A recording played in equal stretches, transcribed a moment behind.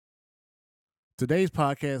Today's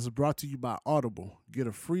podcast is brought to you by Audible. Get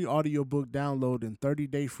a free audiobook download and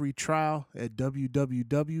 30-day free trial at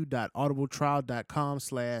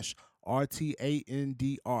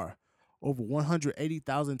www.audibletrial.com/RTANDR. Over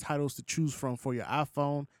 180,000 titles to choose from for your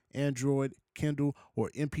iPhone, Android, Kindle, or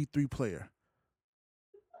MP3 player.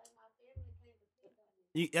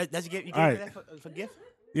 That's your gift? You All gave me right. that for gift?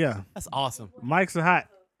 Yeah. That's awesome. Mics are hot.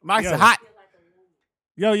 Mics Yo. are hot.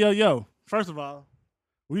 Yo. First of all,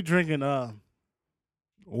 we drinking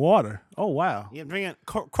water. Oh, wow. Yeah, I'm drinking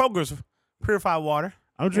Kroger's purified water.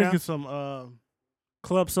 I'm drinking some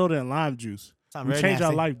club soda and lime juice. Sounds We very changed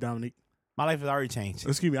our nasty. life, Dominique. My life has already changed.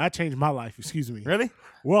 Excuse me. I changed my life. Excuse me. Really?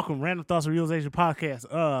 Welcome, Random Thoughts and Realization Podcast,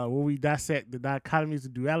 where we dissect the dichotomies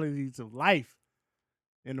and dualities of life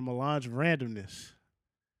in the melange of randomness.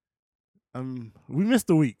 We missed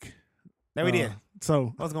a week. That we did.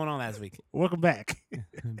 So, What's going on last week? welcome back.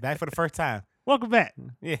 Back for the first time. Welcome back.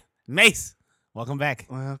 Yeah. Mace, welcome back.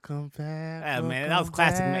 Welcome back. Ah, man, that was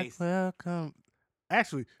classic Mace. Welcome.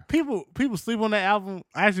 Actually, people sleep on that album.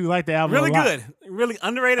 I actually like the album Really a lot. good. Really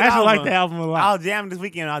underrated I actually album. like the album a lot. I'll jam this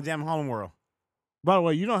weekend. I'll jam Home World. By the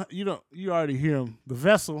way, you already hear him. The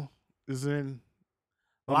Vessel is in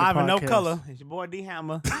on the Live in no podcast. color. It's your boy D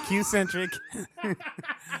Hammer. Q-centric.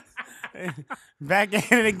 Back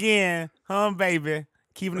at it again. Baby.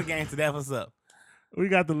 Keeping the gangster. That's what's up. We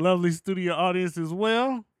got the lovely studio audience as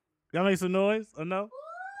well. Y'all make some noise or no?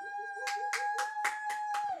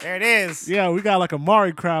 There it is. Yeah, we got like a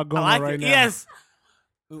Mari crowd going I like on right it. now. Yes.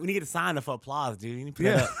 We need to get a sign up for applause, dude. You need to put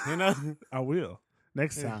that up, you know? I will.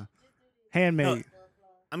 Next Yeah. time. Handmade. No,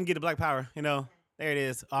 I'm going to get the black power, you know? There it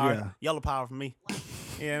is. Or Yeah. yellow power for me.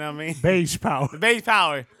 You know what I mean? Beige power. The beige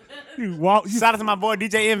power. You Shout out to my boy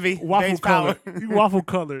DJ Envy. waffle Beige power. colored. You waffle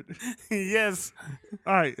colored. Yes.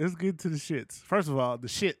 All right, let's get to the shits. First of all, the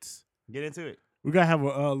shits. Get into it. We gotta have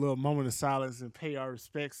a little moment of silence and pay our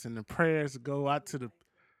respects and the prayers go out to the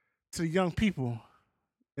young people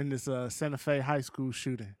in this Santa Fe high school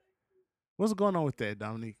shooting. What's going on with that,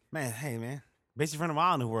 Dominique? Man, hey, man. Bitches running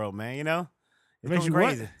wild in the world, man, you know? It's Makes going you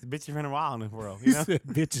what? crazy. Bitches running wild in the world, You you know? said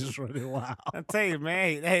bitches running wild. I tell you,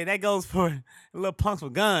 man. Hey, that goes for little punks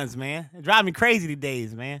with guns, man. It drives me crazy these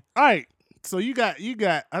days, man. All right, so you got.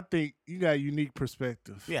 I think you got a unique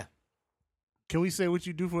perspective. Yeah. Can we say what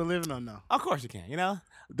you do for a living or no? Of course you can, you know?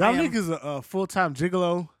 Dominique is a full-time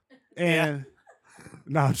gigolo, and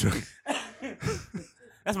no, I'm joking.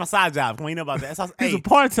 That's my side job. Come on, you know about that. He's a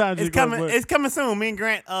part-time gigolo. It's coming. but It's coming soon. Me and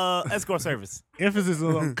Grant, escort service. emphasis is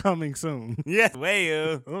on coming soon. Yes, way.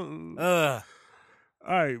 All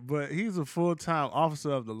right, but he's a full-time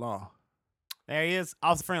officer of the law, There he is,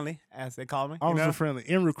 officer friendly, as they call me. officer you know? friendly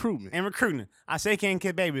in recruitment. And recruiting. I shake hand,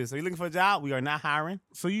 kid babies. So you looking for a job? We are not hiring.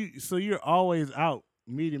 So you're always out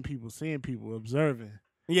meeting people, seeing people, observing.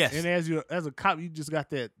 Yes. And as a cop, you just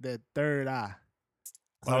got that third eye.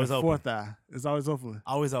 It's Or always that open. fourth eye. It's always open.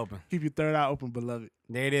 Always open. Keep your third eye open, beloved.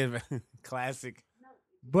 There it is. Classic.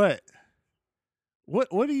 But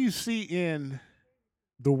what do you see in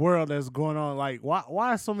the world that's going on? Like, why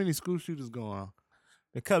are so many school shooters going on?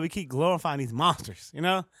 Because we keep glorifying these monsters, you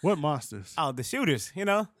know? What monsters? Oh, the shooters, you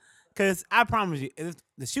know? Because I promise you, if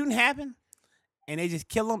the shooting happened and they just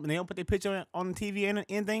kill them and they don't put their picture on the TV or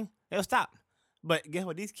anything, they'll stop. But guess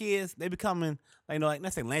what? These kids, they becoming, like,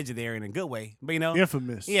 let's say legendary in a good way. But, you know?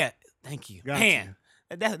 Infamous. Yeah. Thank you. Gotcha. Man,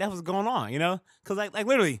 that's what's going on, you know? Because, like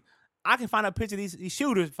literally, I can find a picture of these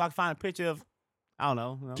shooters if I can find a picture of, I don't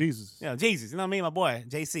know. You know? Jesus. Yeah, Jesus. You know what I mean? My boy,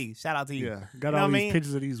 JC. Shout out to you. Yeah. Got You know all what I these mean?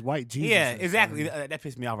 pictures of these white Jesus. Yeah, exactly. That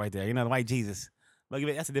pissed me off right there. You know, the white Jesus. But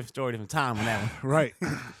that's a different story, different time on that one. Right.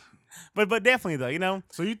 But definitely, though, you know?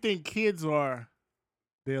 So you think kids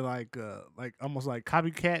they're like almost like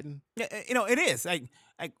copycatting? Yeah, you know, it is. Like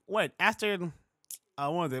what? After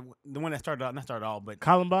one of the one that started off, not started all, but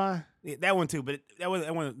Columbine? yeah, that one too. But that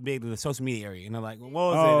wasn't big in the social media area. You know, like what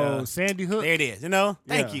was Oh, it? Sandy Hook? There it is. You know,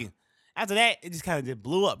 thank Yeah. you. After that, it just kind of just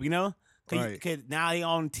blew up. You know, Right. Cause now they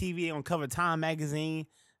on TV on cover of Time magazine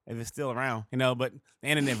if it's still around. You know, but the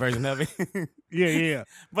internet version of it. Yeah.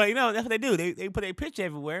 But you know, that's what they do. They put their picture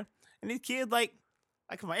everywhere, and these kids like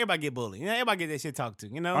come on, everybody get bullied. You know, everybody get that shit talked to.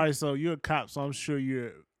 You know. All right, so you're a cop, so I'm sure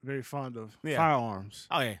you're very fond of firearms.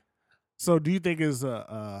 Oh yeah. So do you think it's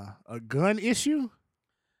a gun issue?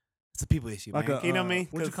 It's a people issue, Like man. You know what I mean?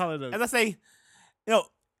 What you 'Cause call it? As I say, you know,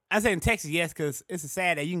 I say in Texas, yes, because it's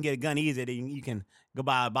sad that you can get a gun easier than you can go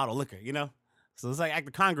buy a bottle of liquor, you know? So it's like act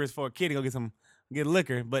of Congress for a kid to go get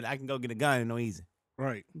liquor, but I can go get a gun and no easy.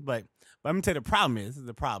 Right. But I'm gonna tell you the problem is, this is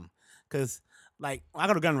the problem. Because like when I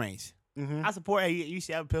go to gun range, Mm-hmm. I support hey, you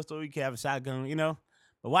should have a pistol, you can have a shotgun, you know?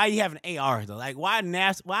 But why you have an AR though? Like why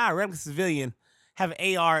a regular civilian have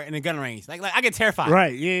an AR in a gun range. Like I get terrified.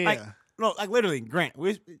 Right? Yeah. Like no, like literally, Grant.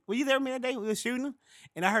 Were you there that day? We were shooting,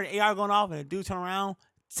 and I heard an AR going off, and a dude turned around,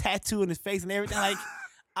 tattoo in his face and everything. Like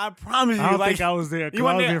I promise you, I don't like think I was there. you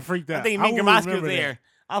weren't I was there. being freaked out. I think me and Gramaski was there.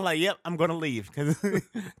 I was like, "Yep, I'm gonna leave,"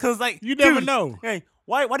 because like You never dude, know. Hey,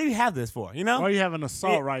 why do you have this for? You know? Why you have an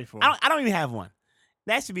assault rifle? I don't even have one.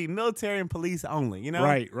 That should be military and police only. You know?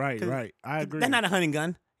 Right. I agree. That's not a hunting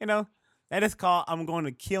gun. You know? That is called I'm going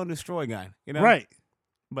to kill and destroy gun. You know? Right.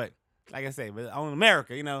 But like I say, but on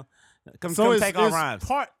America, you know, come So take our rhymes.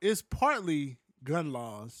 It's partly gun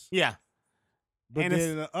laws. Yeah. But And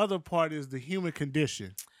then the other part is the human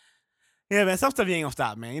condition. Yeah, man. Some stuff you ain't gonna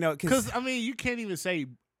stop, man. You know, Because I mean, you can't even say.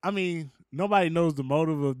 I mean, nobody knows the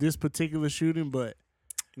motive of this particular shooting, but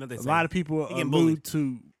you know a lot of people getting allude bullied.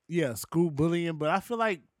 to school bullying. But I feel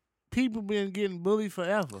like people been getting bullied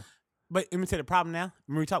forever. But let me tell you the problem now.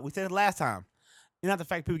 Remember we said it last time. It's not the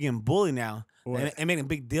fact people getting bullied now and making a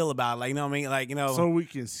big deal about it. Like, you know what I mean? Like, you know. So we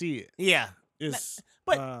can see it. Yeah. It's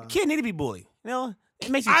But kids need to be bullied. You know? It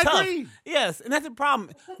makes you I tough. agree. Yes, and that's the problem.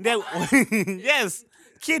 Yes,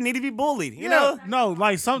 kids need to be bullied. You know? No,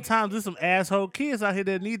 like sometimes there's some asshole kids out here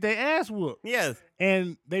that need their ass whooped. Yes.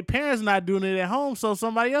 And their parents not doing it at home, so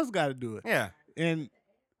somebody else got to do it. Yeah. And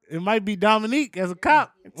it might be Dominique as a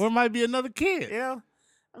cop, or it might be another kid. Yeah.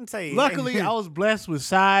 I'm telling you. Luckily, I was blessed with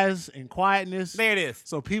size and quietness. There it is.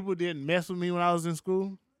 So people didn't mess with me when I was in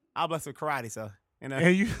school. I was blessed with karate, so you know.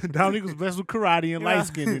 And Dominique was blessed with karate and light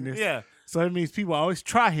skinnedness. Yeah. So that means people always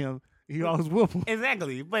try him. He always whoop him.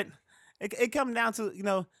 Exactly. But it comes down to, you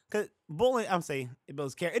know, because bullying, I'm saying, it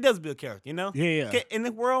builds character. It does build character, you know? Yeah. In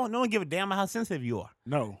this world, no one give a damn about how sensitive you are.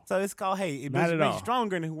 No. So it's called, hey, it Not makes at you all.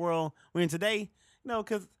 stronger in the world. We're in today, you know,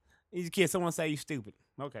 because these kids, someone say you stupid.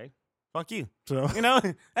 Okay. Fuck you. So You know,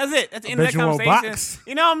 that's it. That's the end of bet that you won't conversation. box.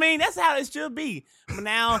 You know what I mean? That's how it should be. But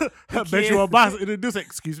now, I bet you won't box. Introduce it.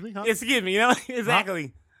 Excuse me, huh? excuse me, you know?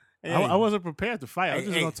 Exactly. I wasn't prepared to fight. I was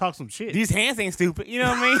just Hey, going to talk some shit. These hands ain't stupid. You know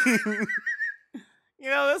what I mean? You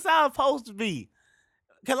know, that's how it's supposed to be.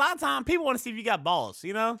 Because a lot of times people want to see if you got balls,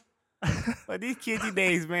 you know? But these kids these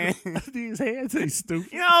days, man, These hands ain't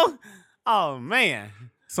stupid. you know? Oh, man.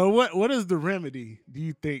 So what is the remedy, do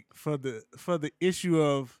you think, for the issue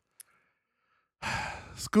of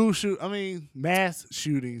mass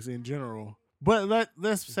shootings in general? But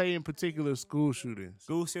let's say in particular school shootings.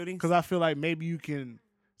 School shootings? Because I feel like maybe you can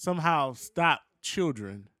somehow stop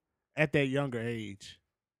children at that younger age.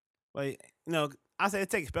 Like, you know, I say it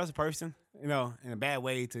takes a special person, you know, in a bad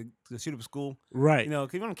way to shoot up a school. Right. You know,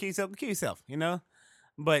 because you want to kill yourself, you know?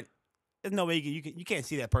 But there's no way you can't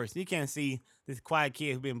see that person. You can't see this quiet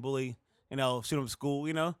kid who's been bullied, you know, shoot up in school,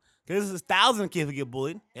 you know? Because there's thousands of kids who get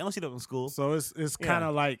bullied. They don't shoot up in school. So it's Yeah. kind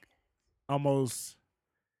of like almost.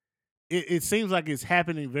 It seems like it's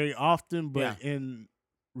happening very often, but in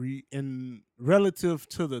relative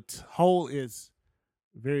to the whole, it's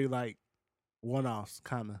very like one-offs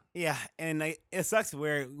kind of. Yeah, and it sucks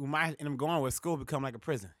where we might end up going where school become like a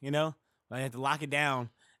prison, you know? Like you have to lock it down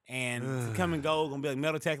and to come and go, gonna be like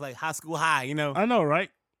metal tech, like high school high, you know? I know, right?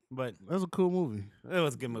 But That's a cool movie, it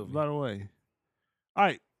was a good movie. by the way. All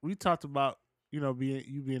right, we talked about being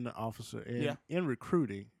an officer and in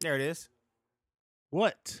recruiting. There it is.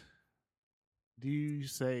 What do you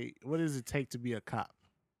say? What does it take to be a cop?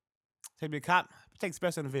 To be a cop, take a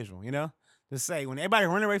special individual, you know? To say when everybody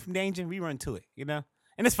running away from danger, we run to it, you know?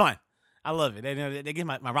 And it's fun. I love it. They get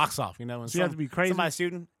my rocks off, you know? When So you have to be crazy. Somebody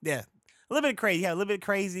shooting, yeah. A little bit of crazy. Yeah, a little bit of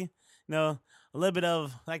crazy. You know, a little bit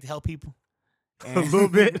of I like to help people. A little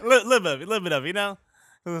bit, a little bit of, you know?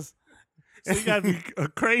 So you gotta be a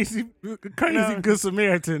crazy good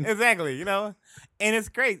Samaritan. Exactly, you know? And it's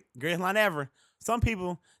great. Greatest line ever. Some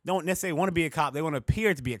people don't necessarily want to be a cop. They want to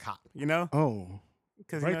appear to be a cop, you know? Oh,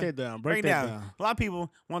 break that down. Break that down. A lot of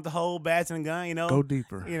people want the whole badge and gun, you know? Go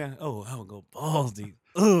deeper. You know, I will go balls deep.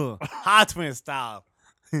 Ugh, hot twin style.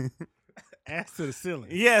 Ass to the ceiling.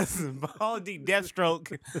 Yes, ball deep,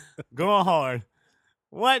 Deathstroke, going hard.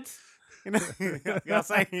 What? You know, y'all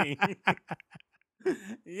saying?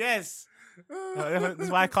 Yes. This is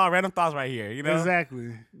why I call random thoughts right here. You know,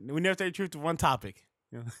 Exactly. We never say the truth to one topic.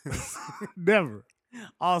 You know? Never.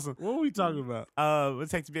 Awesome. What are we talking about? What it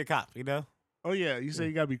takes to be a cop? You know. Oh yeah, you say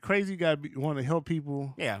you gotta be crazy. You gotta want to help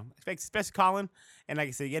people. Yeah, especially calling. And like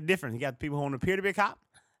I said, you get different. You got people who want to appear to be a cop.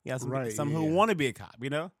 You got some who want to be a cop. You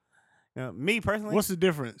know. Me personally. What's the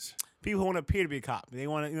difference? People who want to appear to be a cop. They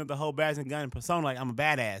want to, the whole badge and gun and persona, like I'm a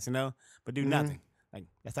badass, you know, but do nothing. Like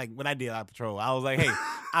that's like what I did out patrol. I was like, hey,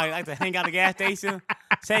 I like to hang out at the gas station,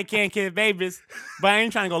 shake hands, kiss babies, but I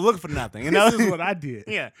ain't trying to go looking for nothing, you know. This is what I did.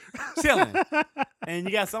 Yeah, chilling. And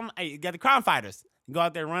you got you got the crime fighters. You go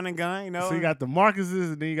out there running gun, you know. So you got the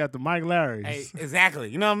Marcuses and then you got the Mike Larrys. Hey, exactly.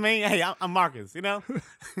 You know what I mean? Hey, I'm Marcus, you know?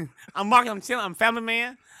 I'm Marcus, I'm chilling, I'm family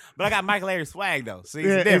man, but I got Mike Larry swag though. So it's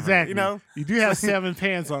different, exactly. you know? You do have 7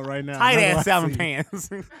 pants on right now. Tight I'm not ass gonna lie 7 to you. pants.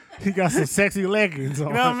 You got some sexy leggings on.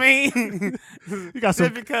 You know what I mean? You got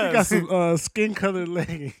some, Just because. skin colored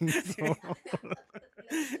leggings. on.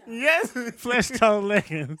 Yes. Flesh tone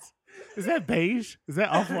leggings. Is that beige? Is that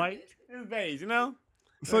off white? It's beige, you know?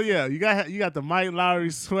 So yeah, you got the Mike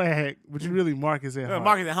Lowry swag, but you really Marcus at heart.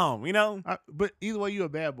 Marcus at home, you know? But either way, you a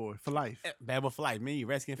bad boy for life. Bad boy for life. Me,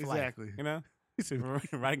 Redskin for Exactly. life. You know? He said,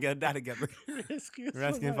 Right together, die together. Redskins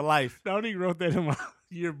Redskin for life. I don't even wrote that in my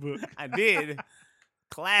yearbook. I did.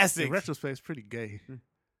 Classic. In retrospect, it's pretty gay.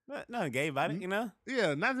 Nothing gay about it, you know?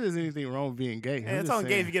 Yeah, not that there's anything wrong with being gay. Yeah, it's only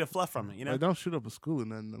gay if you get a fluff from it, you know? Like, don't shoot up a school or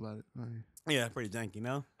nothing about it. Yeah, pretty janky, you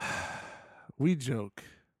know? We joke.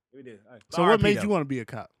 We did. Right. So what made you want to be a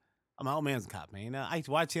cop? My old man's a cop, man. You know, I used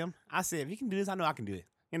to watch him. I said, if he can do this, I know I can do it.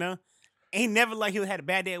 You know? Ain't never like he had a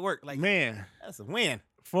bad day at work. Like, man, that's a win.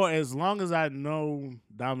 For as long as I know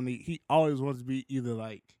Dominique, he always wants to be either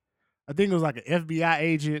like, I think it was like an FBI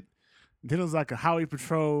agent, then it was like a highway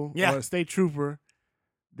patrol or a state trooper,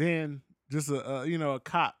 then just a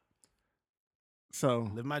cop.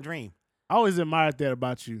 So live my dream. I always admired that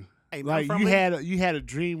about you. Hey, like you had a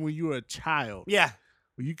dream when you were a child. Yeah.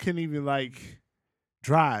 Where you couldn't even like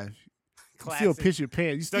drive. Classic. You still piss your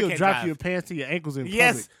pants. You still drop your pants to your ankles in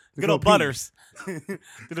public. Good old butters. Do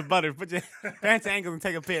the butters. Put your pants to ankles and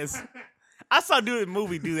take a piss. I saw a dude in a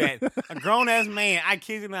movie do that. A grown ass man. I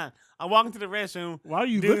kid you not. I walk into the restroom. Why are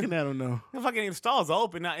you looking at him though? The fucking stalls are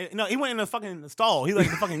open. Now, no, he went in the fucking stall. He like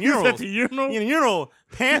the fucking urinal. At the urinal? In the urinal.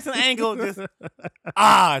 Pants and ankle just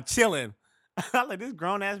chilling. I like this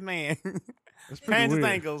grown ass man. Pants and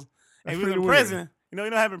ankles. And he was in prison. You know, you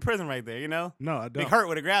don't have in prison right there, you know? No, I don't. Big Hurt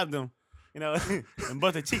would have grabbed him, you know, and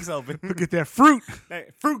bust their cheeks open. Look at that fruit.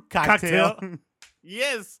 That fruit cocktail.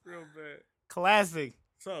 Yes. Real bad. Classic.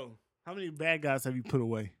 So, how many bad guys have you put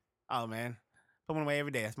away? Oh, man. Put one away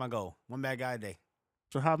every day. That's my goal. One bad guy a day.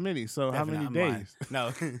 So how many? So Definitely how many days?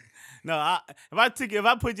 No. No, if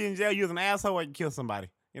I put you in jail, you was an asshole, I can kill somebody,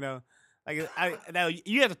 you know? Like, now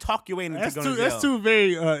you have to talk your way into going to jail. That's two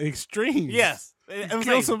very extremes. Yes.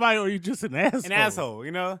 Kill somebody or you just an asshole. An asshole,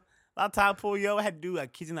 you know? A lot of time pull yo, I had to do,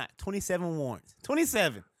 like, kid you not, 27 warrants.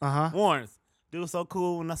 27 warrants. Dude was so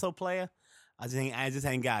cool, not so player. I just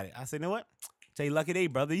ain't got it. I said, you know what? Say lucky day,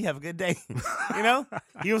 brother. You have a good day. You know?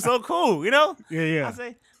 He was so cool, you know? Yeah. I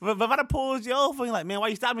say, but if I pulled you over, you're like, man, why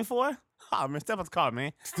you stop me for? Oh, man, step out the car,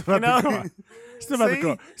 man. Step out the car. Step out the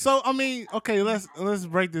car. So, I mean, okay, let's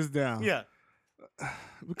break this down. Yeah.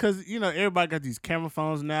 Because, you know, everybody got these camera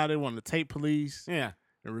phones now. They want to tape police. Yeah.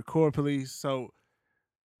 And record police. So,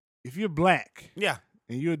 if you're black. Yeah.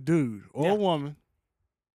 And you're a dude or a woman.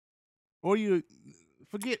 Or you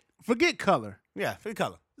forget color. Yeah, forget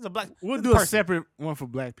color. It's a black. We'll do a separate one for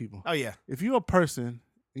black people. Oh, yeah. If you're a person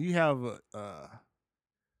and you have a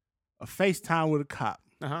FaceTime with a cop,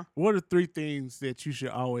 what are 3 things that you should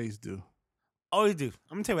always do? Always do.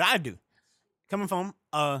 I'm going to tell you what I do. Coming from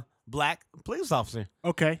a black police officer.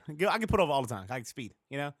 Okay. I get put over all the time. I can speed,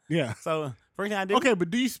 you know? Yeah. So, first thing I do. Okay, but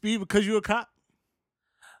do you speed because you're a cop?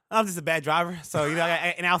 I'm just a bad driver. So, you know,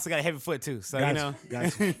 and I also got a heavy foot, too. So, you know.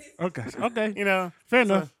 Gotcha. Okay. You know. Fair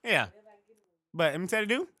enough. Yeah. But let me tell you what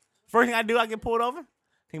to do. First thing I do, I get pulled over.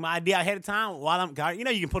 Take my ID out ahead of time while I'm got. You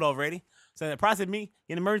know you can pull over already. So the process of me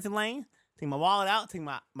in the emergency lane, take my wallet out, take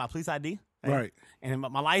my police ID. Right. And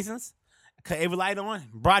my license. Cut every light on.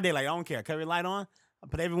 Broad daylight, I don't care. Cut every light on. I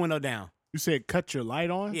put every window down. You said cut your light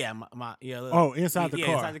on? Yeah, inside the car.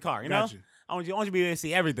 Yeah, inside the car. You know? I want you to be able to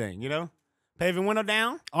see everything, you know? Put every window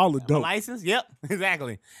down. All the dope. My license, yep,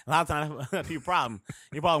 exactly. A lot of times that's your problem.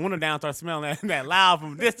 You put the window down, start smelling that loud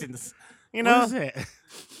from a distance. You know? What is that?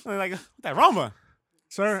 Like that aroma.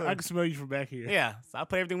 Sir, I can smell you from back here. Yeah. So I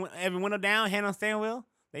put every window down, hand on steering wheel.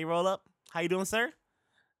 They roll up. How you doing, sir?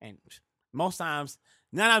 And most times,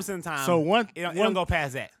 9 out of 10 times, so it don't go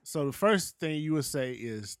past that. So the first thing you would say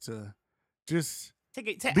is to just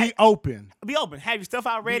be open. Be open. Have your stuff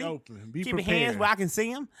out ready. Be open. Be Keep prepared. your hands where I can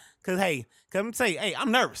see them. Because, hey, come say, hey,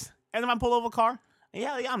 I'm nervous. Every time I pull over a car,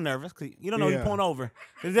 yeah, I'm nervous. Because you don't know you're pulling over.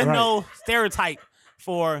 There's no stereotype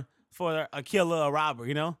for a killer or a robber,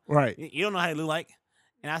 you know? Right. You don't know how they look like.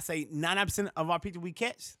 And I say 99% of our people we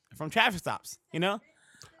catch from traffic stops, you know?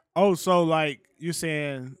 Oh, so like you're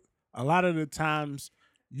saying a lot of the times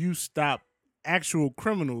you stop actual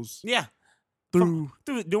criminals. Yeah. Through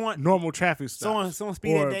doing normal traffic stops. Someone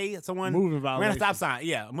speed a day, someone moving violation. ran a stop sign.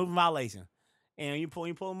 Yeah, a moving violation. And you pull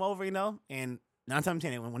them over, you know, and 9 times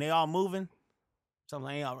 10, when they all moving,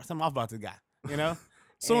 something off about this guy. You know.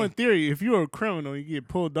 So in theory, if you're a criminal, you get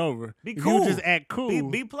pulled over. Be if cool. You just act cool.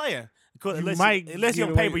 Be player. Unless you're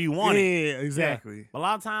on paper, you want it. Yeah, exactly. Yeah. But a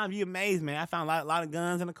lot of times, you amazed, man. I found a lot of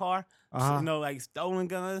guns in the car. You know, like stolen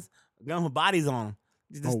guns with bodies on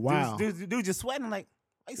them. Oh wow. Dude just sweating like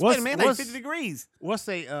sweating, man. Like 50 degrees. What's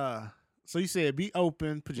so you said be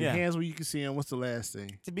open, put your hands where you can see them. What's the last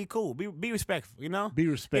thing? To be cool. Be respectful, you know? Be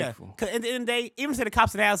respectful. Because at the end of the day, even say the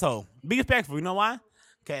cop's an asshole. Be respectful. You know why?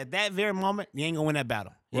 Because at that very moment, you ain't going to win that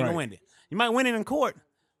battle. You ain't going to win it. You might win it in court, but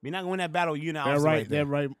you're not going to win that battle. You know, that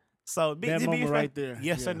right. So be moment right there.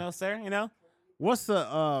 Yes or no, sir, you know? What's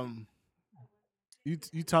the,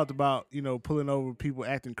 you talked about, you know, pulling over people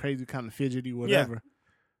acting crazy, kind of fidgety, whatever. Yeah.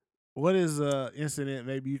 What is a incident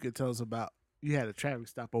maybe you could tell us about? You had a traffic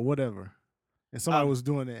stop or whatever, and somebody was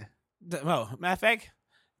doing that. Matter of fact,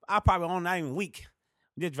 I probably on not even a week.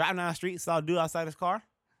 Just driving down the street, saw a dude outside his car.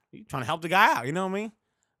 He trying to help the guy out, you know what I mean?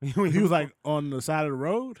 He was like on the side of the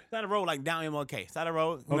road? Side of the road, like down MLK. Side of the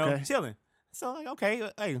road, you know, chilling. So like, okay,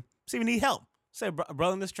 hey, see if you need help. Say,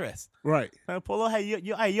 brother in distress. Right. I pull up, hey,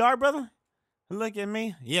 you all right, brother? He look at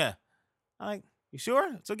me, yeah. I'm like, you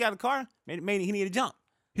sure? So he got the car. Maybe he needed to jump.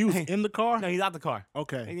 He was in the car? No, he's out the car.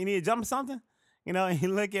 Okay. And he need to jump or something? You know, and he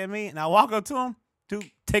look at me, and I walk up to him, dude,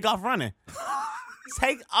 take off running.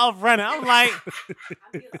 Take off running. I'm like,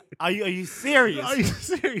 are you serious? Are you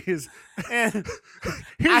serious? And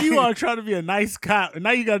here you are trying to be a nice cop, and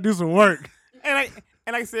now you got to do some work. And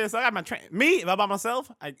I said, so I got my train. Me, if I by myself,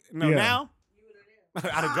 now, I'd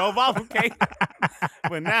have drove off, okay?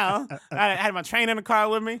 But now, I had my train in the car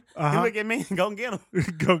with me. He look at me, go get him.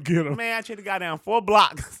 Go get him. Man, I tried to go down 4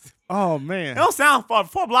 blocks. Oh, man. It don't sound far.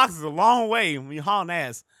 4 blocks is a long way when you're hauling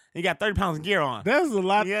ass. You got 30 pounds of gear on. That's a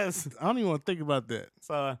lot. Yes. I don't even want to think about that.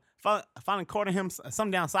 So I finally caught him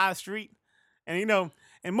some down side street. And, you know,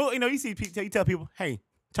 you see people, you tell people, hey,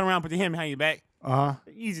 turn around, put your hand behind your back.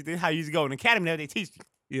 Easy, how you used to go. In the academy, they teach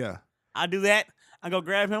you. Yeah. I do that. I go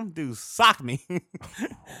grab him. Dude, sock me.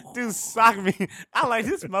 Dude, sock me. I like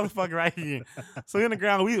this motherfucker right here. So in the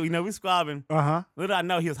ground, we squabbing. Little did I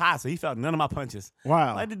know he was high, so he felt none of my punches.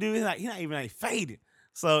 Wow. Like the dude, he's not even faded.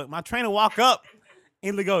 So my trainer walk up.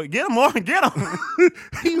 And he go, get him, Morgan, get him.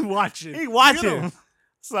 He's watching. He watching.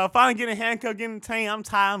 So I finally get in handcuffed, get in the tank. I'm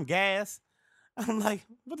tired, I'm gassed. I'm like,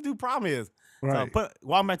 what the dude problem is? Right. So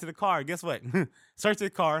walk back to the car. Guess what? Search the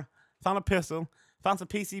car, found a pistol, found some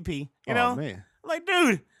PCP. You know? Man. I'm like,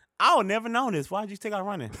 dude, I would never know this. Why'd you take out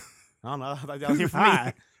running? I don't know. I thought that was here for high.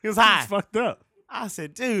 me. He was high. He was fucked up. I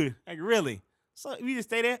said, dude, like really? So if you just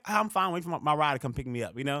stay there, I'm fine. Wait for my ride to come pick me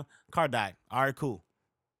up. You know? Car died. All right, cool.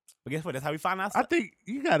 But guess what? That's how we find out. I think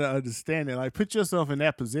you got to understand it. Like, put yourself in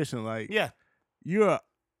that position. Like, yeah, you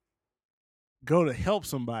go to help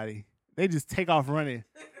somebody. They just take off running.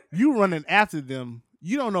 You running after them.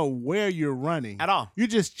 You don't know where you're running. At all. You're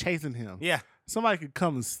just chasing him. Yeah. Somebody could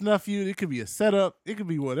come and snuff you. It could be a setup. It could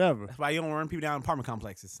be whatever. That's why you don't run people down in apartment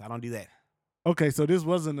complexes. I don't do that. Okay, so this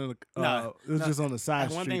wasn't it was no, just on the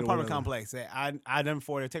side street. One thing apartment complex that I done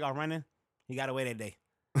before to take off running, he got away that day.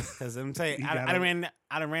 Because I'm telling you, I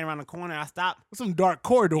done ran around the corner. I stopped. Some dark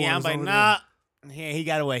corridors. Yeah, I'm like, nah. Yeah, he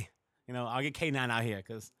got away. You know, I'll get K9 out here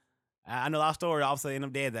because I know our story. Also end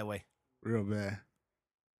up dead that way. Real bad.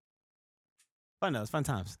 Fun though. It's fun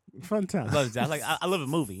times. Fun times. I love a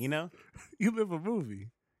movie. You know. You live a movie.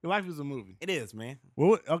 Your life is a movie. It is, man.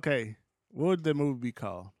 What would the movie be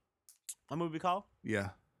called? My movie be called?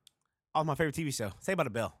 Yeah. Oh, my favorite TV show. Saved by the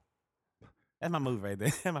Bell. That's my movie right there.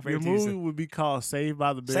 That's my favorite Your TV movie show. would be called Saved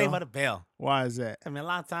by the Bell? Saved by the Bell. Why is that? I mean, a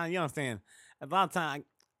lot of times, you understand, a lot of times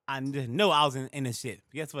I just know I was in this shit.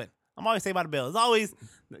 But guess what? I'm always saved by the bell. It's always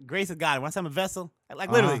the grace of God. Once I'm a vessel,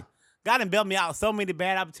 like literally, God done bailed me out so many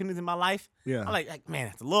bad opportunities in my life. Yeah. I'm like man,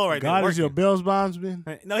 it's the Lord right there. God is your Bell's bondsman?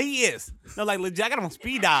 No, he is. No, like legit, I got him on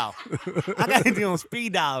speed dial. I got him on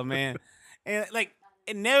speed dial, man. And like,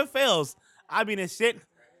 it never fails. I be in this shit.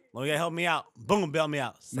 Lord, you gotta help me out. Boom, bail me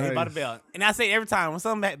out. Saved by the bell. And I say it every time when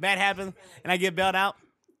something bad happens and I get bailed out,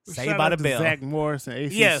 saved by the bell. Zach Morris and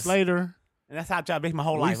AC Slater. And that's how I try to base my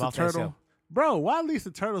whole life off that show. Bro, why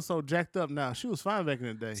Lisa Turtle so jacked up now? She was fine back in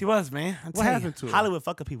the day. She was, man. What happened to her? Hollywood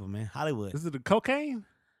fucking people, man. Hollywood. Is it the cocaine?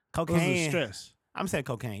 Cocaine. Or is it stress? I'm saying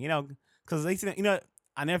cocaine. You know, because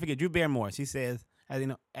I never forget Drew Barrymore. She says, as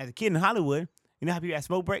a kid in Hollywood, you know how people have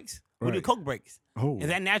smoke breaks? We do coke breaks. Oh. Is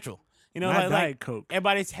that natural? You know, Not like Coke.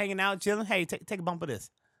 Everybody's hanging out, chilling. Hey, take a bump of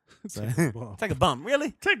this. Take a bump. Take a bump.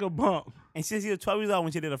 Really? Take a bump. And she was 12 years old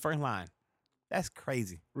when she did her first line. That's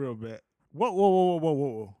crazy. Real bad.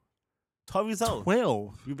 Whoa. 12 years old.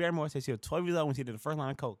 12. Drew Barrymore said she was 12 years old when she did the first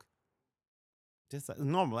line of coke. Just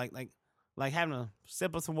normal, like having a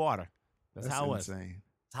sip of some water. That's how it was. Insane.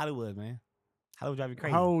 It's Hollywood, man. Hollywood drive you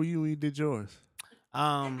crazy. How old were you when you did yours?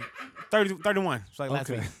 31. It's like last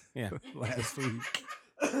week. Yeah. Last week.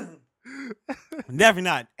 Definitely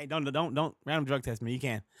not. Hey, don't random drug test me. You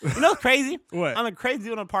can. You know what's crazy? What? I'm a crazy dude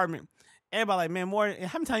in an apartment. Everybody like, man, more.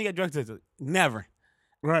 How many times you get drug tested? Never.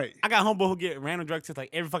 Right. I got homeboy who get random drug tests like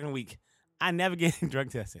every fucking week. I never get drug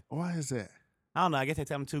tested. Why is that? I don't know. I guess they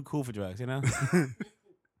tell I'm too cool for drugs. You know.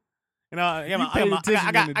 You know,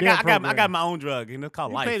 I got my own drug. You know, it's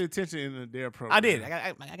called you life. paid attention in the DARE program. I did.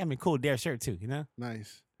 I got me a cool DARE shirt too. You know.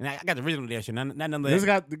 Nice. And I got the original DARE shirt. Not none of that.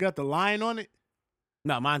 This got the line on it.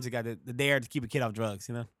 No, mine just got the DARE to keep a kid off drugs.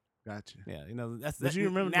 You know. Gotcha. Yeah. You know. Did you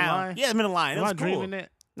remember now, the line? Yeah, I remember the line. Am It was I cool. dreaming that?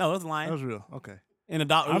 No, it was the line. That was real. Okay. And the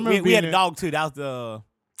dog. I remember We had a dog too. That was the.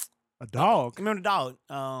 A dog. Remember the dog?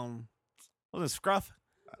 What was it, Scruff?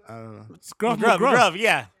 I don't know. Scruff McGruff.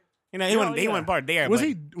 Yeah. You know, he wasn't part of DARE. Was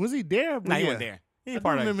he there? No, he wasn't there. He was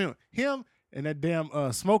part of him and that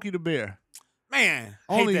damn Smokey the Bear. Man,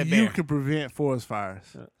 only that you bear. can prevent forest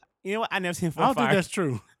fires. You know what? I never seen I forest don't fire. think that's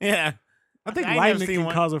true. Yeah. I think I ain't lightning never seen can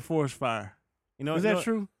one. cause a forest fire. You know, Is that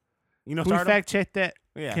true? You know, Can we fact check that?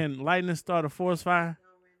 Yeah. Can lightning start a forest fire?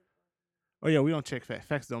 Oh yeah, we don't check facts.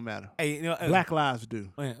 Facts don't matter. Hey, you know, Black lives do.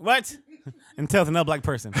 What? And tell another black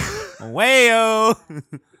person. Wayo.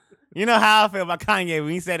 You know how I feel about Kanye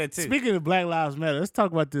when he said it too. Speaking of Black Lives Matter, let's talk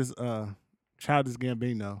about this Childish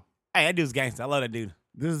Gambino. Hey, that dude's gangster. I love that dude.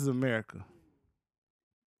 This is America.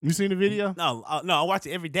 You seen the video? No, I watch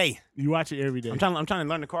it every day. You watch it every day. I'm trying to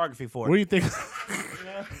learn the choreography for it. What do you think?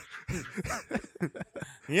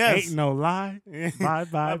 Yes. Ain't no lie.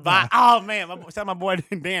 Bye. Oh man, shout out my boy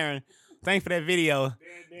Darren. Thanks for that video.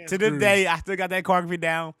 To this day, I still got that choreography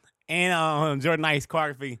down, and Jordan Knight's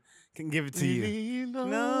choreography can give it to you.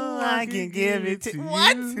 No, I can give it to you.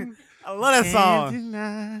 What? I love that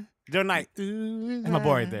song. Jordan Knight. That's my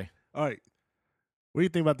boy right there. All right. What do you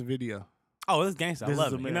think about the video? Oh, this gangster. I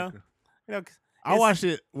love it. You know. I watched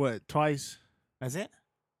it twice. That's it.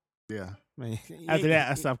 Yeah. Man, After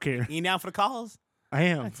that, I stopped caring. You down for the cause? I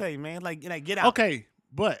am. I tell you, man. Like get out. Okay,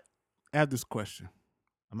 but I have this question.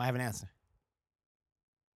 I might have an answer.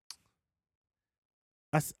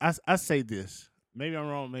 I say this. Maybe I'm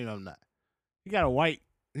wrong. Maybe I'm not. He got a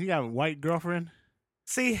white girlfriend.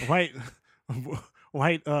 See, white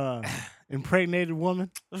impregnated woman.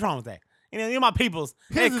 What's wrong with that? You know my peoples.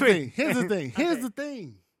 Here's the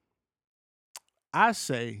thing. I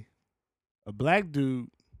say a black dude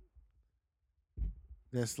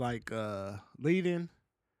that's like leading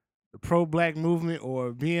the pro-black movement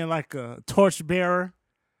or being like a torchbearer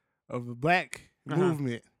of the black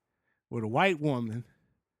movement with a white woman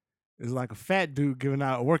is like a fat dude giving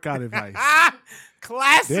out workout advice.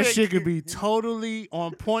 Classic. That shit could be totally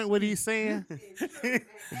on point what he's saying,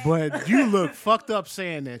 but you look fucked up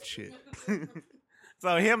saying that shit.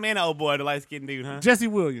 So him and the old boy, the light-skinned dude, huh? Jesse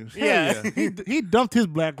Williams. Yeah. He dumped his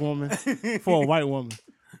black woman for a white woman.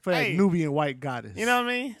 For that Nubian white goddess. You know what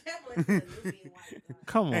I mean?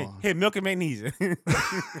 Come on. Hey, milk and magnesia.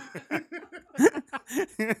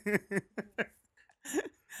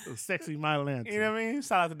 Sexy Model Anthem. You know what I mean?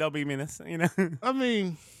 Shout out to Dobie Menace. You know? I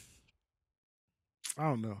mean, I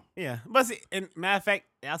don't know. Yeah. But see, matter of fact,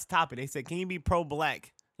 that's the topic. They said, can you be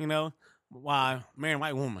pro-black, you know, while marrying a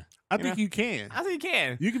white woman? I think you can. I think you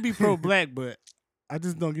can. You can be pro-black, but I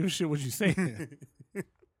just don't give a shit what you're saying.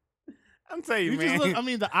 I'm telling you, man. Just look, I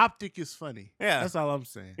mean, the optic is funny. Yeah. That's all I'm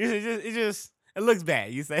saying. It looks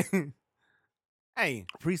bad, you say. Hey.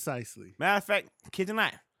 Precisely. Matter of fact, kid or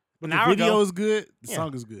not. But the video is good. The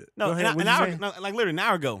song is good. No, Go ahead. Like literally an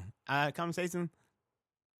hour ago, conversation.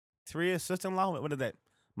 Taria's sister-in-law. What is that?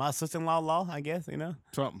 My sister-in-law, I guess. You know,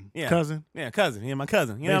 something. Yeah, cousin. Yeah, cousin. Yeah, my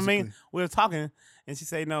cousin. You know what I mean? We were talking, and she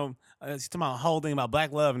said, "No." She's talking about the whole thing about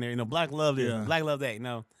black love in there. You know, black love this, black love that. You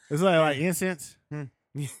know, it's like incense.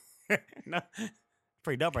 No,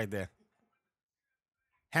 pretty dope right there.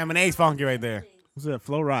 Ham and eggs funky right there. What's that?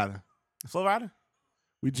 Flo Rida. Flo Rida?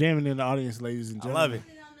 We jamming in the audience, ladies and gentlemen. I love it.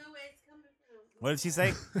 What did she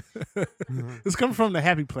say? It's coming from the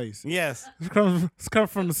happy place. Yes. It's coming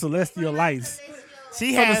from the celestial lights.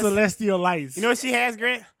 She has the celestial lights. You know what she has,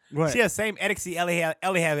 Grant? What? She has the same etiquette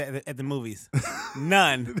Ellie had at the movies.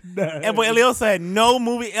 None. And boy, Ellie also had no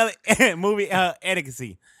movie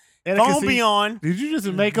etiquette. Phone be on. Did you just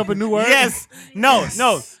make up a new word? Yes. No.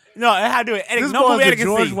 I had to do it. This no movie etiquette.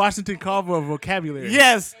 George Washington Carver of vocabulary.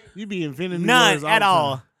 Yes. You be inventing none words at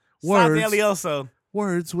all. Words. Ellie also.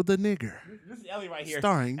 Words with a nigger. This is Ellie right here.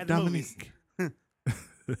 Starring Dominique.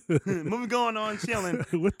 Movie going on, chilling.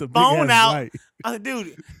 With the phone big out. light. I said,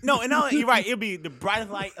 dude, no, and you're right. It'll be the brightest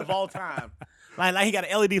light of all time. Like he got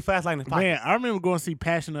an LED flashlight in his pocket. Man, I remember going to see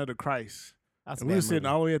Passion of the Christ That's a And we were bad sitting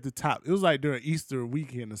movie. all the way at the top. It was like during Easter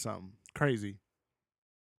weekend or something. Crazy.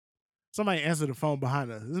 Somebody answered the phone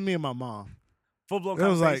behind us. This is me and my mom. Full blown It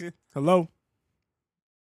was conversation. like, hello?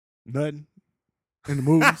 Nothing. In the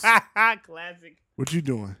movies. Classic. What you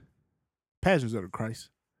doing? Passions of the Christ.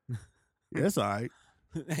 Yeah, that's all right.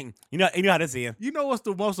 you know how this is. You know what's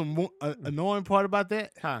the most annoying part about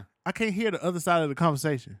that? Huh. I can't hear the other side of the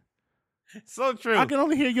conversation. So true. I can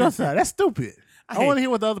only hear your side. That's stupid. I want to hear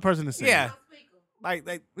what the other person is saying. Yeah.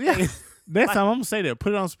 Like yeah. Next time I'm gonna say that.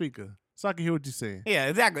 Put it on speaker so I can hear what you're saying. Yeah,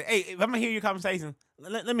 exactly. Hey, if I'm gonna hear your conversation,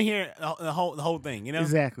 let me hear the whole thing. You know,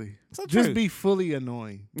 exactly. So just true. be fully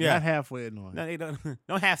annoying. Yeah. Not halfway annoying. No,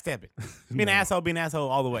 don't half step it. Be an asshole. Be an asshole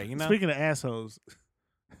all the way. You know. Speaking of assholes,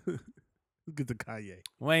 get the Kanye.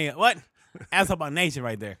 Wait, what? Asshole by nature,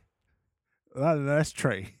 right there. That's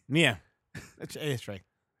Trey. Yeah, it's Trey.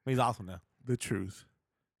 He's awesome though. The truth.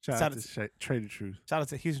 Shout out to Trey the Truth. Shout out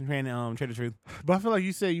to Houston Trey and Trey the Truth. But I feel like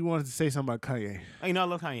you said you wanted to say something about Kanye. Oh, you know I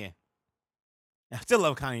love Kanye. I still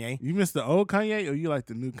love Kanye. You miss the old Kanye or you like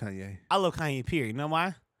the new Kanye? I love Kanye, period. You know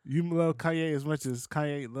why? You love Kanye as much as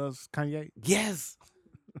Kanye loves Kanye? Yes.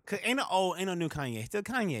 Cause ain't no new Kanye. Still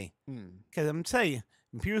Kanye. Cause I'm telling you,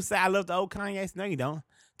 when people say I love the old Kanye, no you don't.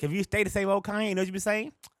 Cause if you stay the same old Kanye, you know what you be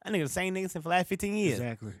saying? That nigga the same nigga since for the last 15 years.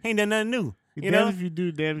 Exactly. He ain't done nothing new. You damn know? if you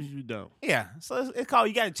do, damn if you don't. Yeah. So it's called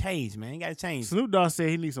you gotta change, man. You gotta change. Snoop Dogg said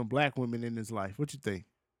he needs some black women in his life. What you think?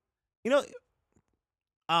 You know,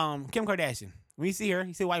 Kim Kardashian. When you see her,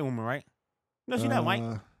 you see a white woman, right? No, she's not white.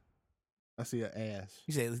 I see her ass.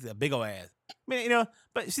 You say it's a big old ass. I mean, you know,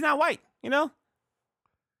 but she's not white, you know?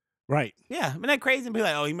 Right. Yeah. I mean, that crazy and be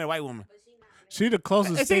like, oh, you met a white woman. She the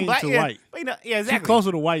closest thing to white. But, you know, yeah, exactly. She's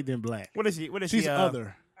closer to white than black. What is she? She's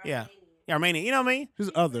other. Yeah. Yeah, Armenian. You know what I mean?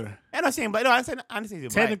 She's other. I know she ain't black. No, I understand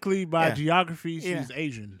she's black. Technically, by geography, she's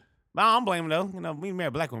Asian. But I don't blame her, though. You know, we marry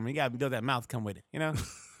a black woman. You got to build that mouth come with it, you know?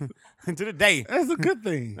 To the day. That's a good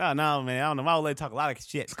thing. No, man. I don't know. My old lady talk a lot of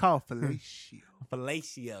shit. It's called fellatio.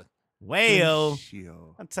 Fellatio. Well,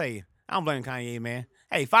 I'll tell you. I don't blame Kanye, man.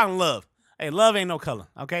 Hey, fall in love. Hey, love ain't no color,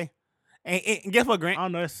 okay? And guess what, Grant? I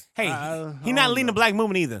don't know. Hey, he not leading the black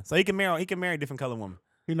movement either. So he can marry a different color woman.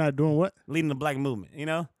 He not doing what? Leading the black movement, you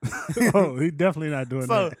know? Oh, he definitely not doing that.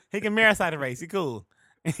 So he can marry outside the race. He cool.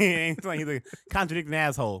 He's a contradicting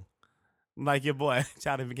asshole. Like your boy,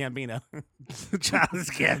 Childish Gambino. Childish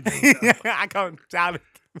Gambino. I call him Childish.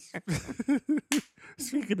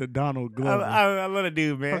 Speaking of Donald Glover. I love the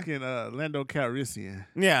dude, man. Fucking Lando Calrissian.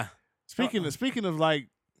 Yeah. Speaking of like,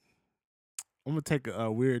 I'm going to take a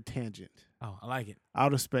weird tangent. Oh, I like it.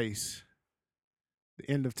 Outer space. The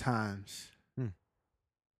end of times.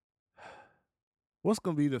 What's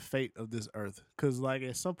going to be the fate of this earth? Because, like,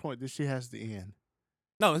 at some point, this shit has to end.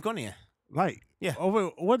 No, it's going to end. Like, yeah.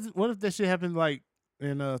 What if that shit happened, like,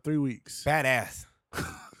 in 3 weeks? Badass.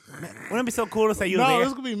 Wouldn't it be so cool to say you were there? there? No,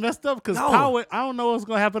 it's going to be messed up because power, I don't know what's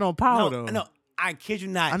going to happen on power, though. No, I kid you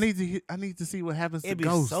not. I need to see what happens It'd to be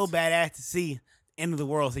Ghost. so badass to see end of the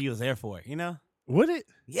world so you was there for it, you know? Would it?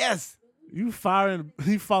 Yes. You fall in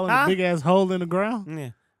a big-ass hole in the ground?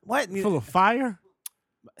 Yeah. What? Full of fire?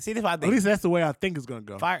 See, this is what I think. At least that's the way I think it's going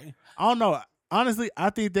to go. Fire. I don't know. Honestly,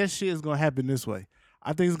 I think that shit is going to happen this way.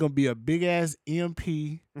 I think it's going to be a big-ass EMP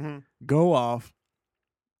go off.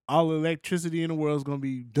 All the electricity in the world is going to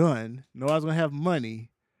be done. Nobody's going to have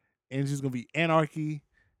money. And it's just going to be anarchy.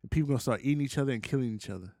 And people going to start eating each other and killing each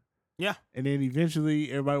other. Yeah. And then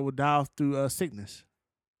eventually everybody will die off through sickness.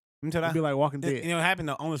 It'll be like Walking Dead. You know what happened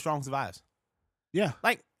though? Only strong survives. Yeah.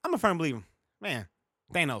 Like, I'm a firm believer. Man,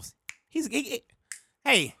 Thanos. He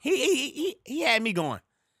had me going.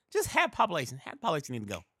 Just have population. Have the population need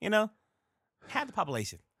to go. You know? Have the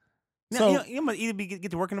population. Now, So, you must either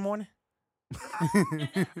get to work in the morning.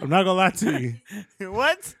 I'm not gonna lie to you.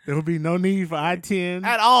 What? There will be no need for I-10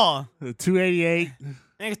 at all. 288.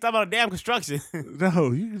 Ain't stop about damn construction.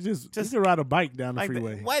 No, you can just you can ride a bike down the like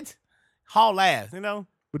freeway. What? Haul ass, you know?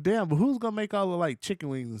 But but who's gonna make all the like chicken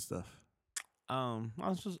wings and stuff?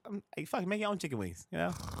 Hey, fuck, make your own chicken wings. You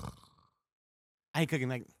know? I ain't cooking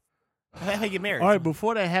like. How you get married? All right,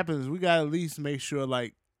 before that happens, we gotta at least make sure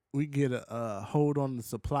like we get a hold on the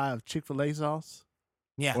supply of Chick-fil-A sauce.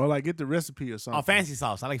 Yeah. Or like get the recipe or something. Oh, fancy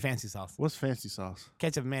sauce. I like fancy sauce. What's fancy sauce?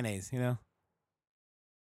 Ketchup and mayonnaise, you know?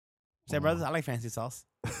 Say, brothers, I like fancy sauce.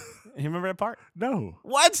 You remember that part? No.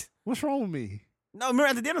 What? What's wrong with me? No, remember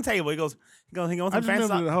at the dinner table, he goes some I fancy just remember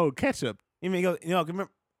sauce. the whole ketchup. Remember,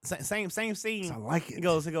 same scene. I like it. He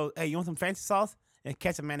goes, hey, you want some fancy sauce? And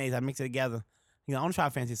ketchup and mayonnaise, I mix it together. He goes, I want to try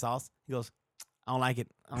fancy sauce. He goes, I don't like it.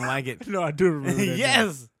 I don't like it. No, I do remember that.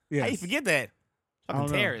 Yes. Yes. How you forget that? Fucking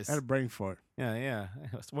terrorist. I had a brain fart. Yeah.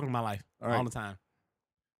 It's working my life all the time.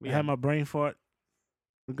 I had my brain fart.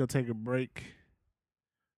 We're gonna take a break.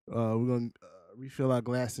 We're gonna refill our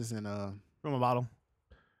glasses and from a bottle.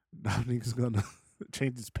 Dominique's gonna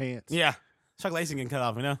change his pants. Yeah, circulation getting cut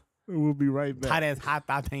off. You know. We'll be right back. Tight ass high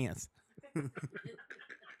thigh pants.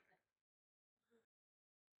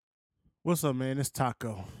 What's up, man? It's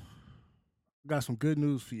Taco. Got some good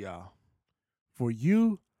news for y'all. For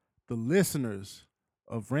you, the listeners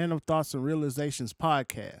of Random Thoughts and Realizations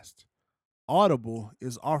podcast, Audible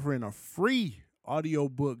is offering a free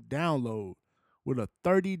audiobook download with a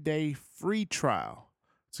 30-day free trial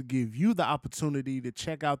to give you the opportunity to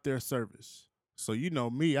check out their service. So you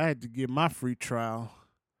know me, I had to get my free trial.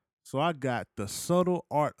 So I got The Subtle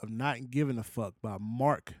Art of Not Giving a Fuck by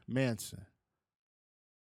Mark Manson.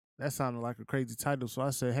 That sounded like a crazy title, so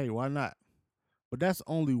I said, hey, why not? But that's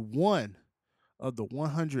only one of the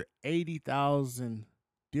 180,000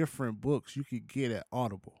 different books you could get at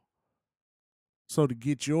Audible. So to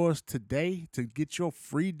get yours today, to get your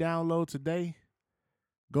free download today,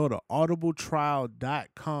 go to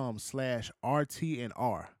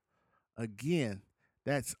audibletrial.com/RTNR. Again,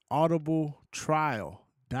 that's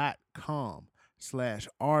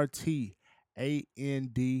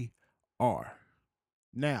audibletrial.com/RTANDR.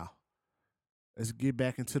 Now, let's get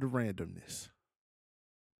back into the randomness.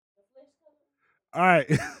 All right.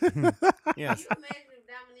 Yes.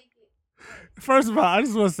 First of all, I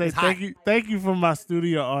just want to say thank you for my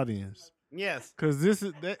studio audience. Yes. Because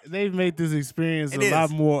they've made this experience a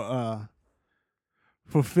lot more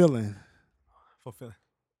fulfilling. Fulfilling.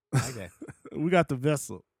 Like that. We got the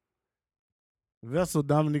vessel. Vessel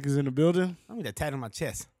Dominique is in the building. I need that tat on my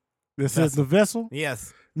chest. It says the vessel?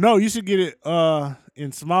 Yes. No, you should get it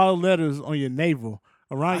in small letters on your navel.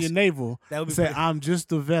 Around your navel. That would be say, I'm just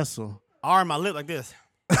the vessel. Or my lip like this.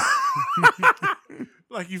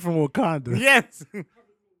 Like you from Wakanda. Yes.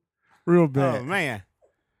 Real bad. Oh, man.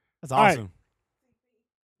 That's awesome. Right.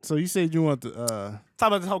 So you said you want to talk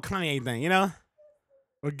about this whole Kanye thing, you know?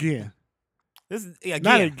 Again. This is again.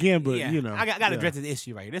 Not again, but you know. I got to address this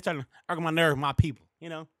issue right here. They're trying to argue my nerve with my people, you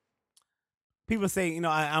know? People say, you know,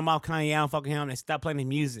 I'm off Kanye, I don't fucking him. They stop playing the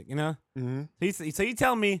music, you know? Mm-hmm. So you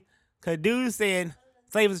tell me, because dude said,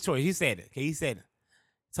 slave is a choice. He said it. Okay, he said it.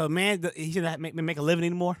 So, man, he shouldn't make a living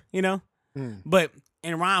anymore, you know? But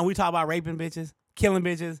in Ron, we talk about raping bitches, killing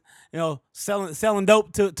bitches, you know, selling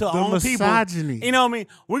dope to our own misogyny. People. You know what I mean?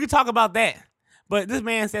 We could talk about that. But this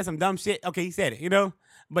man said some dumb shit. Okay, he said it, you know?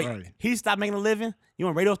 But he stopped making a living. You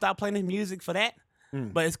want radio stop playing his music for that?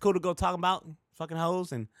 But it's cool to go talk about fucking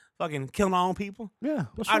hoes and fucking killing our own people. Yeah.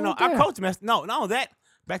 I know. Our coach messed. No, that.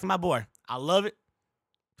 Back to my boy. I love it.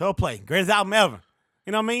 Go play. Greatest album ever.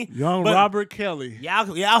 You know what I mean? Young Robert Kelly.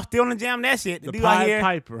 Y'all still on the jam that shit. The Pied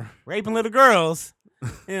Piper. Raping little girls.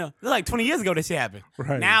 You know, it's like 20 years ago this shit happened.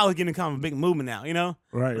 Right. Now it's getting become a big movement now, you know?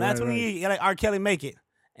 Right. Last 20 years, you like R. Kelly make it.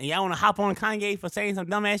 And y'all want to hop on Kanye for saying some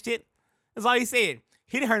dumbass shit? That's all he said.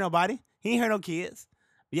 He didn't hurt nobody. He ain't hurt no kids.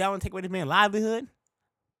 Y'all want to take away this man's livelihood?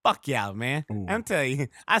 Fuck y'all, man. Ooh. I'm telling you.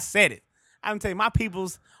 I said it. I'm telling you, my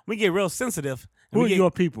peoples, we get real sensitive. Who are your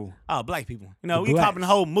people? Oh, black people. You know, we copying the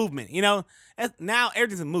whole movement, you know? Now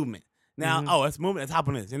everything's a movement. Now, it's movement. Let's hop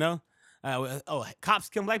on this, you know? Cops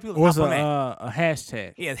killing black people. What's a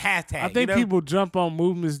hashtag? Yeah, it's hashtag. I think people jump on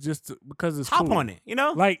movements just because it's hop cool. on it, you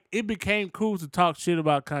know? Like, it became cool to talk shit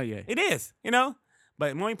about Kanye. It is, you know?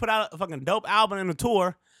 But when we put out a fucking dope album and a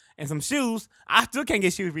tour and some shoes, I still can't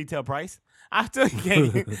get shoes retail price. I still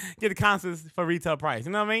can't get the concerts for retail price.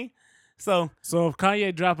 You know what I mean? So if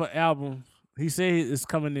Kanye drop an album, he said it's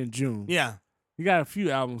coming in June. Yeah. He got a few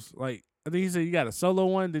albums. Like, I think he said you got a solo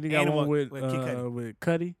one, then he got one with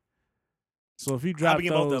Cudi. So if he drop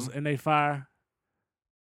those and they fire,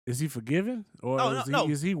 is he forgiven? Or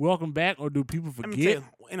is he welcome back, or do people forget?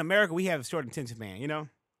 In America, we have a short attention span, you know?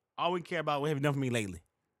 All we care about, what have you done for me lately?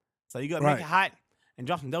 So you got to make it hot and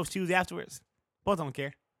drop some dope shoes afterwards. Both don't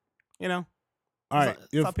care, you know? All right.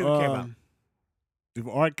 That's all people care about. If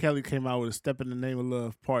R. Kelly came out with a Step in the Name of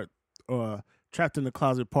Love Trapped in the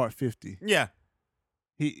Closet Part 50. Yeah.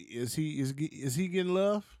 Is he getting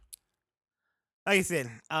love? Like I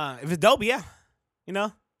said, if it's dope, yeah. You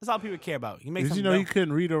know? That's all people care about. Did you know he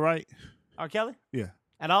couldn't read or write? R. Kelly? Yeah.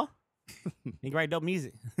 At all? He can write dope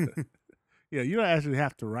music. Yeah, you don't actually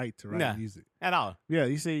have to write music. At all. Yeah,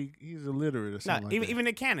 you say he's illiterate or something like that. Even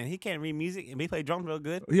Nick Cannon, he can't read music, and he play drums real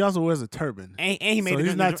good. He also wears a turban. And he made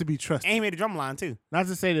he's not to be trusted. And he made a drum line, too. Not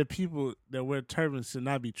to say that people that wear turbans should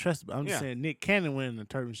not be trusted, but I'm just saying Nick Cannon wearing a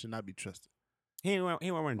turban should not be trusted. He ain't wearing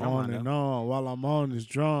a drum line, on, while I'm on this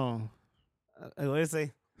drum. What did it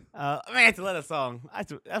say? Man, to let a song.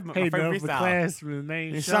 That's my favorite Hey, freestyle. classman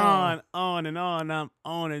named And Sean. on and on, I'm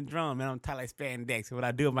on and drum, man. I'm tight like spandex. What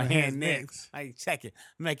I do with my hand next, I check it,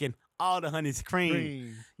 making all the honey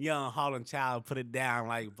scream. Young Harlem child, put it down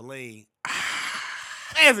like Blade.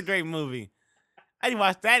 That's a great movie. I used to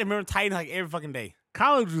watch that and remember Titan like every fucking day.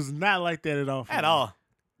 College was not like that at all. At all.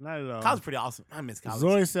 Not at all. College was pretty awesome. I miss college.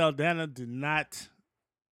 Zoe Saldana did not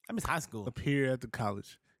I miss high school. appear at the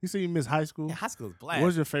college. You say you miss high school? Yeah, high school was blast. What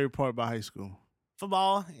was your favorite part about high school?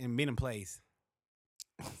 Football and being in plays.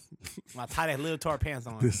 My tight ass little tore pants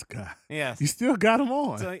on. This guy. Yeah. You still got them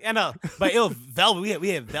on. So, I know. But it was velvet. We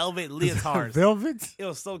had velvet leotards. Velvet? It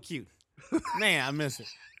was so cute. Man, I miss it.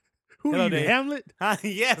 Who Hello are you, there. Hamlet?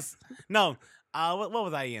 Yes. No. What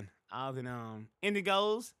was I in? I was in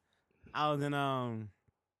Indigos. I was in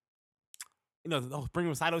the whole spring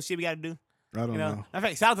recital shit we got to do. I don't know. In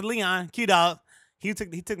fact, shout out to Leon, Q Dog. He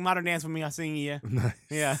took modern dance with me our senior year. Nice.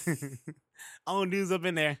 Yeah. Own dudes up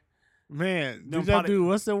in there. Man, did y'all do,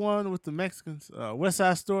 what's the one with the Mexicans? West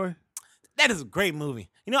Side Story? That is a great movie.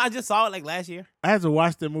 You know, I just saw it like last year. I had to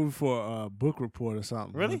watch that movie for a book report or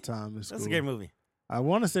something. Really? One time in school. That's a great movie. I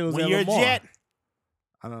want to say it was When at You're Lamar. a Jet.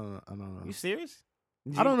 I don't know. You serious?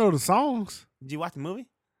 I don't know the songs. Did you watch the movie?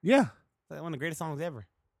 Yeah. It's like one of the greatest songs ever.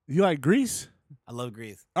 You like Grease? I love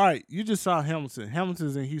Grease. All right, you just saw Hamilton.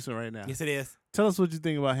 Hamilton's in Houston right now. Yes, it is. Tell us what you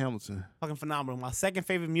think about Hamilton. Fucking phenomenal. My second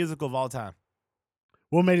favorite musical of all time.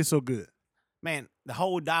 What made it so good? Man, the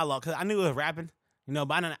whole dialogue. Because I knew it was rapping,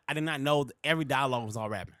 but I did not know that every dialogue was all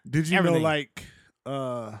rapping. Did you know, like,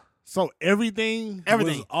 so everything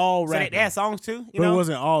was all rapping? So they had songs too, but it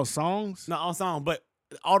wasn't all songs? No, all songs, but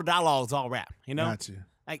all the dialogues all rap, Gotcha.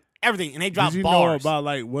 Like, everything. And they dropped bars. Did you bars. know about,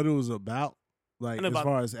 like, what it was about? Like, as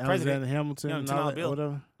far as Alexander Hamilton and all that,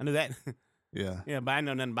 whatever? I knew that. Yeah. Yeah, but I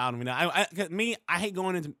know nothing about him. I hate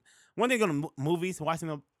going into one day going to movies,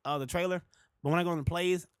 watching the trailer. But when I go into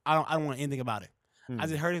plays, I don't want anything about it. I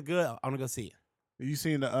just heard it's good. I want to go see it. You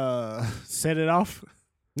seen the Set It Off?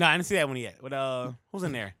 No, I didn't see that one yet. But who's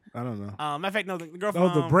in there? I don't know. Matter of fact, no, the girl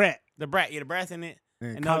from The Brat. The Brat, yeah, the Brat's in it.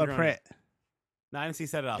 And Kyla Pratt. No, I didn't see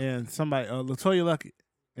Set It Off. And somebody, LaToya Luckett.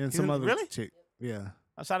 And some other really? chick. Yeah.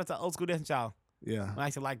 Shout out to Old School Destiny Child. Yeah. I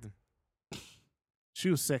actually liked him. She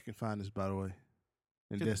was second finest, by the way,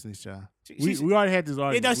 in Destiny's Child. We already had this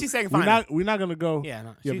argument. Yeah, no, she's second finest. We're not going to go. Yeah,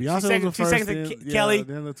 no. Yeah, Beyonce was the first. She's second to Kelly.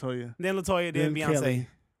 Then LaToya. Then Beyonce. Kelly.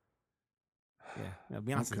 Yeah,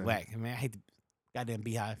 Beyonce's whack. Man, I hate the goddamn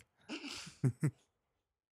Beehive.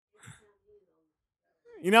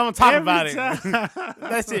 I'm talking about it.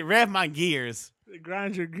 That shit rev my gears. It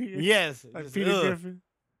grinds your gears. Yes. Like Peter Griffin.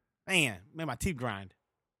 Man, my teeth grind.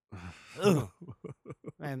 Ugh.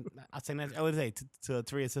 Man, I say that earlier today to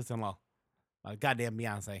Taria's sister-in-law. Goddamn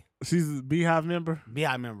Beyonce. She's a Beehive member?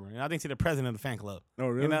 Beehive member. I think she's the president of the fan club. Oh,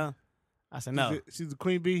 really? I said no. She's the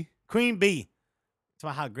Queen Bee? Queen Bee. That's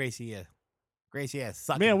about how great she is. Great she is.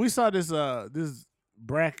 Sucking. Man, we saw this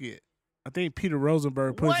bracket. I think Peter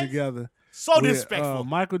Rosenberg put together. So with, disrespectful.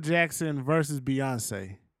 Michael Jackson versus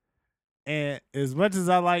Beyonce. And as much as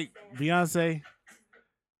I like Beyonce,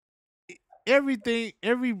 every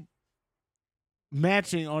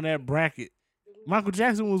matching on that bracket, Michael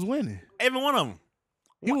Jackson was winning. Every one of them.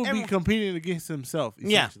 He would be competing against himself,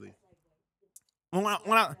 essentially.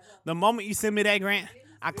 Yeah. The moment you send me that, Grant,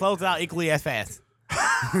 I closed it out equally as fast.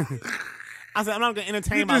 I said, I'm not going to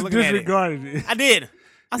entertain by looking at it. You disregarded it. I did.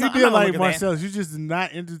 You did like Marcellus. You just did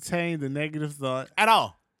not entertain the negative thought. At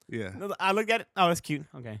all. Yeah. I looked at it. Oh, that's cute.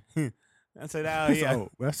 Okay. I said, oh, yeah. Oh,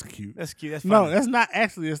 that's cute. That's cute. That's funny. No, that's not.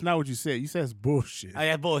 Actually, that's not what you said. You said it's bullshit. Oh,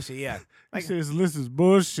 yeah, bullshit, yeah. Like, you said this list is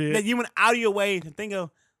bullshit. That you went out of your way to think of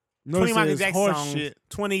 20 Michael Jackson songs,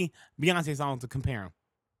 20 Beyonce songs to compare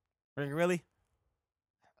them. Really?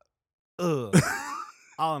 Ugh.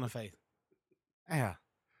 All in the face. Yeah.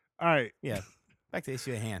 All right. Yeah. Back to the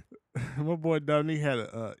issue at hand. My boy Dominique had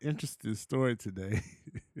an interesting story today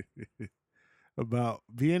about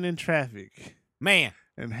being in traffic. Man.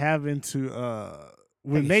 And having to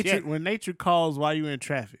when nature calls while you're in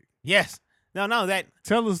traffic. Yes. No, that.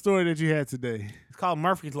 Tell the story that you had today. It's called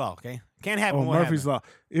Murphy's Law, okay? Can't happen. Oh, Murphy's Law.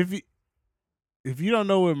 If you don't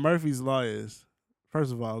know what Murphy's Law is,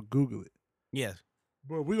 first of all, Google it. Yes.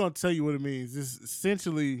 But we're gonna tell you what it means. It's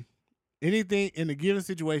essentially anything in a given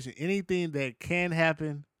situation, anything that can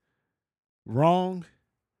happen wrong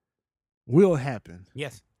will happen.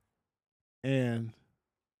 Yes. And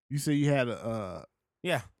you say you had a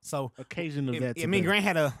so occasion of that today. Me and Grant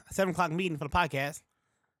had a 7:00 meeting for the podcast.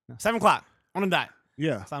 7:00 on the dot.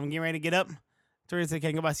 Yeah. So I'm getting ready to get up. Teresa said, "Can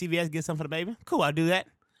I go by CVS get something for the baby?" Cool, I'll do that.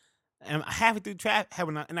 And I'm halfway through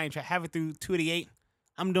halfway through 288.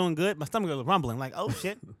 I'm doing good. My stomach was rumbling. Like, oh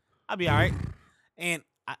shit. I'll be all right. And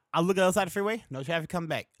I look outside the freeway, no traffic coming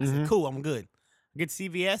back. I said, cool, I'm good. Get to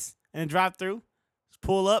CVS and drive through,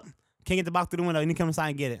 pull up, can't get the box through the window, and you come inside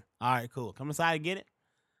and get it. All right, cool. Come inside and get it.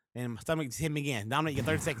 And my stomach just hit me again. Dominic, your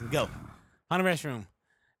 30 seconds, go. Find the restroom.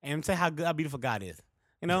 And I'm tell you how beautiful God is.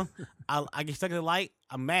 You know, I get stuck in the light.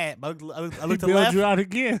 I'm mad, but I look to the left. You out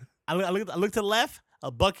again. I look to the left. A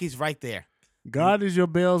Bucky's right there. God is your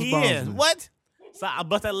Bell's He Bondsman. is. What? So I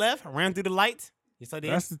bust that left, ran through the lights. Yes, I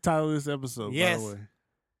did. That's the title of this episode, Yes. by the way.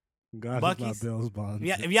 God Buc-ee's. is my Bell's Bondsman.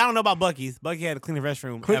 Yeah, if y'all don't know about Bucky's, Bucky had the cleanest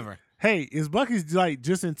restroom ever. Hey, is Bucky's like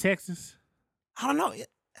just in Texas? I don't know.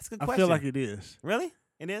 That's a good question. I feel like it is. Really?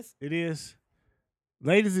 It is? It is.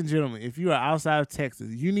 Ladies and gentlemen, if you are outside of Texas,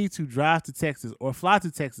 you need to drive to Texas or fly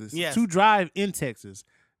to Texas to drive in Texas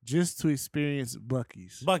just to experience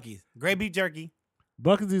Bucky's. Bucky's. Great beef jerky.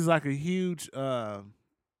 Bucky's is like a huge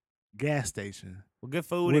gas station. With good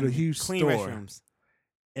food with and a huge clean store. restrooms.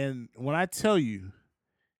 And when I tell you,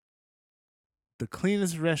 the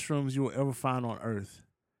cleanest restrooms you will ever find on earth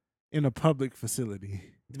in a public facility.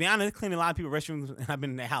 To be honest, cleaning a lot of people's restrooms and I've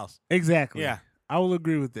been in their house. Exactly. Yeah. I will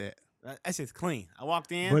agree with that. That's just clean. I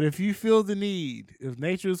walked in. But if you feel the need, if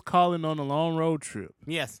nature is calling on a long road trip,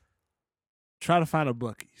 yes, try to find a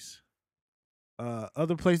Buc-ee's.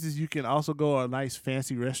 Other places you can also go are nice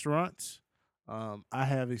fancy restaurants. I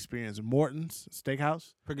have experienced Morton's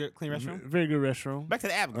Steakhouse. Pretty good, clean restroom. Very good restaurant. Back to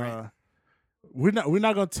the app, Grant. We're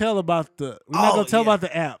not gonna tell about the about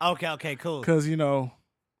the app. Okay, cool. Because we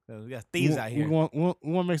got thieves out here. We want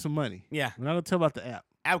to make some money. Yeah, we're not gonna tell about the app.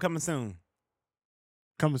 App coming soon.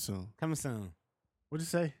 Coming soon. What'd you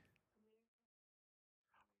say?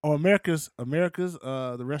 Oh, America's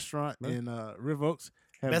the restaurant in River Oaks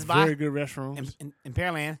have Best very Buy? good restrooms. In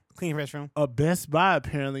Pearland, clean restroom. Best Buy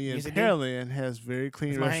apparently in Yes, it Pearland has very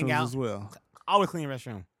clean That's my restrooms hangout. as well. Always clean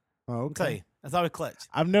restroom. Oh, I'll tell okay. you, that's always clutch.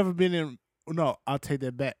 I've never been in. No, I'll take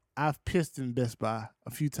that back. I've pissed in Best Buy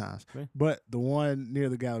a few times, Really? but the one near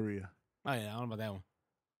the Galleria. Oh yeah, I don't know about that one.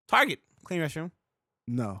 Target, clean restroom.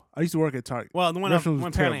 No, I used to work at Target. Well, the one Restroom's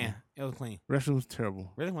in terrible. Pearland, it was clean. Restroom's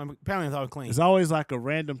terrible. Really? Pearland is always clean. It's always like a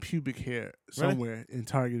random pubic hair somewhere in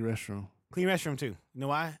Target restroom. Clean restroom too. You know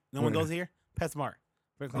why? No one goes here. PetSmart.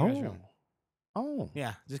 Very clean restroom. Oh.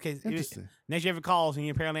 Yeah, just in case. Interesting. Next you ever calls and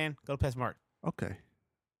you're in Pearland, go to PetSmart. Okay.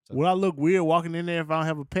 Would I look weird walking in there if I don't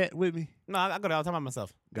have a pet with me? No, I go there all the time by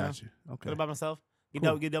myself. Gotcha. Okay. Go there by myself.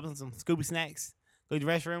 Cool. Get up on some Scooby snacks. Go to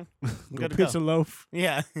the restroom. Go pitch a loaf.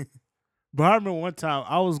 Yeah. But I remember one time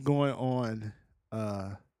I was going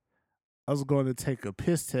to take a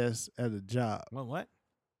piss test at a job. What?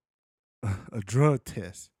 A drug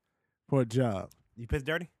test for a job. You piss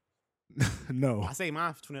dirty? No. I saved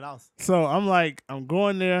mine for $20. So I'm like, I'm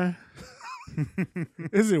going there.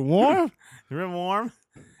 Is it warm? It's real warm.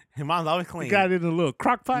 And mine's always clean. You got it in a little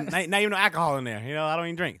crock pot? Not even no alcohol in there. I don't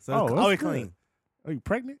even drink. So it's that's always good. clean. Are you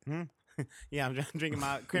pregnant? Yeah, I'm drinking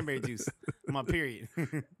my cranberry juice. My period.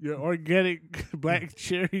 Your organic black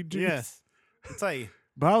cherry juice. Yes. I'll tell you.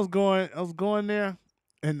 But I was going there,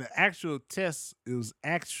 and the actual test, it was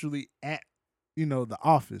actually at, the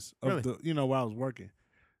office of where I was working.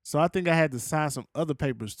 So I think I had to sign some other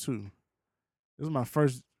papers too. This was my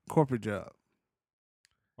first corporate job.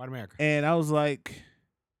 White America. And I was like,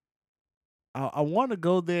 I want to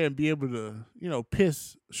go there and be able to,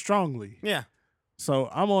 piss strongly. Yeah. So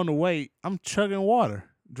I'm on the way. I'm chugging water,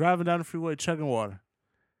 driving down the freeway, chugging water.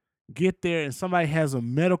 Get there, and somebody has a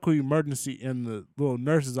medical emergency in the little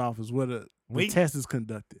nurse's office where the test is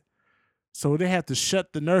conducted. So they have to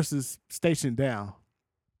shut the nurse's station down.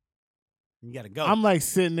 You got to go. I'm like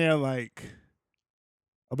sitting there like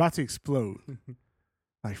about to explode.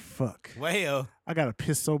 Like, fuck. Well. I got to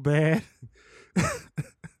piss so bad.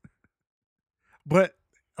 But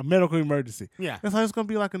a medical emergency. Yeah. It's like it's going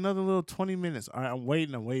to be like another little 20 minutes. All right, I'm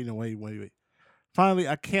waiting. Finally,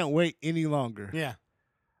 I can't wait any longer. Yeah.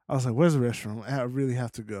 I was like, where's the restroom? I really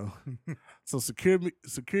have to go. So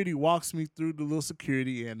security walks me through the little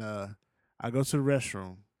security, and I go to the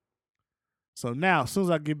restroom. So now, as soon as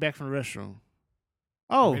I get back from the restroom,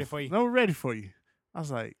 ready for you. No, we're ready for you. I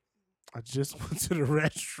was like, I just went to the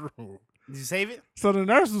restroom. Did you save it? So the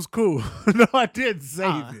nurse was cool. No, I didn't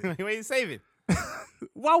save it. Why you save it?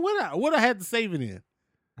 Why would I? What I had to save it in?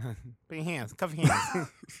 Put your hands. Cuff your hands.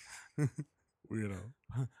 Weirdo.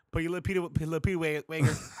 Put your little Peter Wager in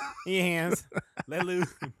your hands. Let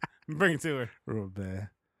loose. Bring it to her. Real bad.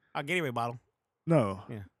 I'll get away bottle. No.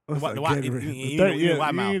 Yeah. The wide you need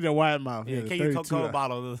a wide mouth. Yeah, can you Coca-Cola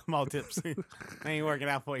bottle, the small tips. Ain't working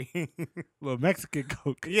out for you. Little Mexican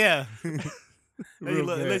Coke. Yeah. Unless you're a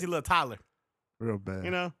little toddler. Real bad.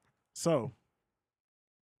 You know? So,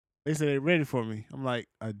 They said they ready for me. I'm like,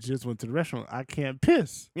 I just went to the restaurant. I can't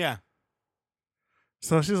piss. Yeah.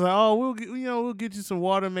 So she's like, oh, we'll get you some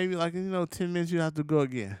water. Maybe 10 minutes. You have to go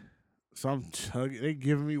again. So I'm chugging. They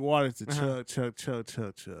giving me water to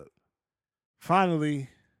chug. Finally,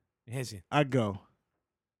 I go.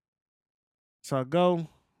 So I go,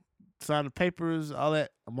 sign the papers, all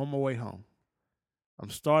that. I'm on my way home.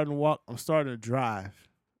 I'm starting to walk. I'm starting to drive.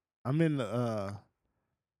 I'm in the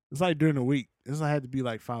it's like during the week. This had to be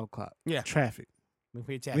like 5 o'clock. Yeah. Traffic.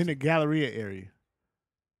 In the Galleria area.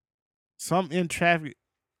 So I'm in traffic.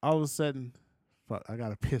 All of a sudden, fuck, I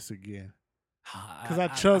gotta piss again. Because I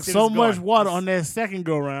chugged so much water on that second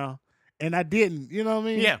go round, and I didn't. You know what I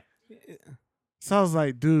mean? Yeah. So I was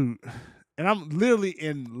like, dude, and I'm literally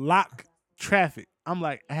in lock traffic. I'm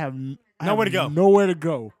like, I have nowhere to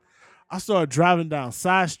go. I started driving down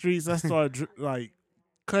side streets. I started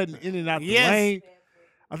cutting in and out the lane.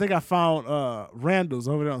 I think I found Randall's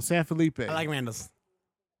over there on San Felipe. I like Randall's.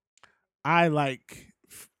 I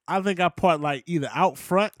think I parked either out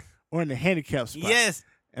front or in the handicap spot. Yes.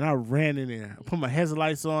 And I ran in there. I put my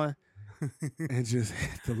headlights on and just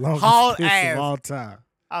had the longest piss of all time.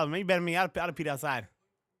 Oh, maybe better than me. I'd have peed outside.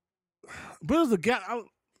 But it was a guy.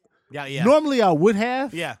 Yeah. Normally I would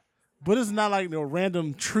have. Yeah. But it's not like no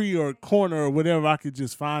random tree or corner or whatever I could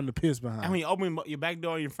just find the piss behind. I mean, you open your back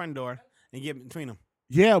door and your front door and get between them.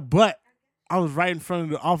 Yeah, but I was right in front of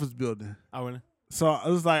the office building. Oh, really? So I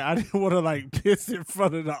was like, I didn't want to piss in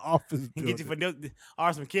front of the office building. Get you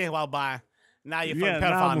for some kids while by. Now you're fucking pedophile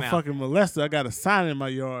pedophile now. I'm a fucking molester. I got a sign in my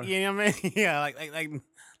yard. You know what I mean? Yeah,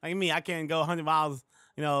 like me, I can't go 100 miles,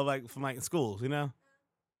 from schools,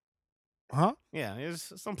 Huh? Yeah,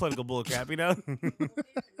 it's some political bullcrap,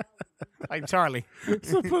 like Charlie.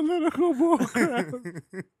 Some political bullcrap.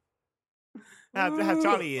 How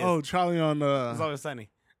Charlie is. Oh, Charlie on It's Always Sunny.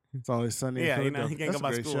 It's Always Sunny. Yeah, he can't go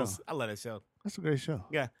by schools. Show. I love that show. That's a great show.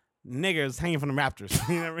 Yeah. Niggers hanging from the Raptors.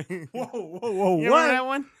 You know what I mean? Whoa, you remember that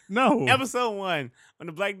one? No. Episode 1, when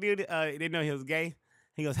the black dude, they didn't know he was gay.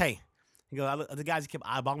 He goes, hey. He goes, the guys kept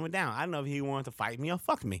eyeballing me down. I don't know if he wanted to fight me or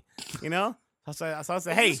fuck me. So I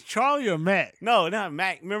said, hey. Is Charlie or Mac? No, not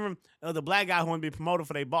Mac. Remember the black guy who wanted to be promoted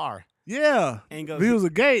for their bar? Yeah. And he goes, he was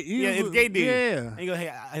a gay. He was a gay dude. Yeah. And he goes,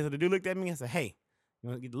 hey. So the dude looked at me and said, hey,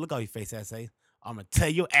 get the look on your face. I say, I'm going to tear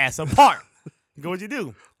your ass apart. Go, what'd you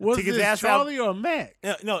do? Was this Charlie or Mac?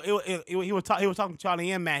 No, he was talking to Charlie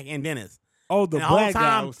and Mac and Dennis. Oh, the black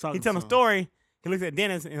guy was talking. He telling a story. He looks at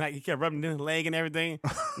Dennis and he kept rubbing Dennis' leg and everything.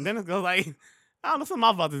 And Dennis goes like, I don't know something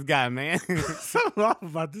off about this guy, man. Something off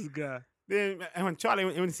about this guy. Then when Charlie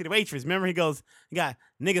went to see the waitress, remember he goes, he got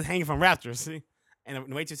niggas hanging from Raptors. See? And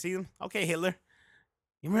the waitress sees him. Okay, Hitler.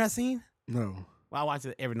 You remember that scene? No. Well, I watch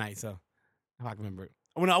it every night, so if I can remember it.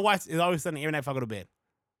 When I watch It's Always Sunny every night before I go to bed.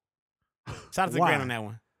 Shout out to Grant on that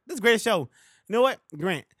one. This is a great show. You know what,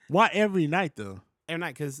 Grant? Why every night though? Every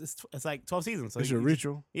night because it's like 12 seasons. So it's your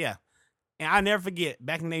ritual. Yeah, and I never forget.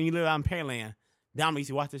 Back in the day, when you lived out in Pearland, Dominic used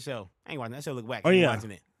to watch the show. I ain't watching that show. Look whack. Oh yeah,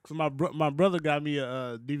 watching it. So my brother got me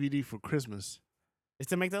a DVD for Christmas. They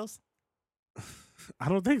still make those? I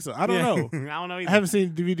don't think so. I don't know. I don't know either. I haven't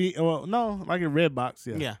seen DVD. Well, no, like in Redbox.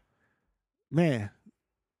 Yeah. Yeah. Man,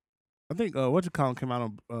 I think what you call came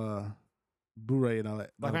out on Blu-ray and all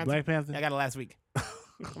that. Black Panther. Yeah, I got it last week.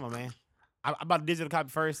 Come on, man. I bought a digital copy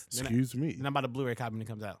first. Excuse me. Then I bought a Blu-ray copy when it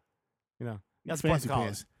comes out. That's fancy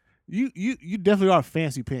pants. You definitely are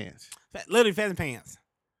fancy pants. Literally fancy pants.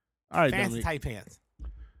 All right, fancy tight pants.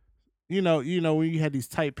 You know when you had these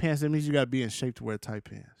tight pants, that means you got to be in shape to wear tight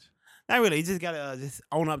pants. Not really. You just gotta just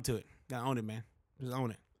own up to it. Gotta own it, man. Just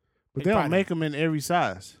own it. But they don't make them in every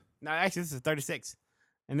size. No, actually, this is 36.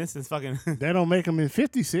 And this is fucking... They don't make them in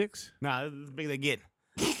 56. Nah, this is as big as they get.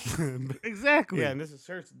 Exactly. Yeah, and this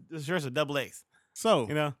shirt's a double X.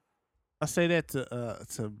 So, I say that to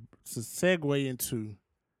segue into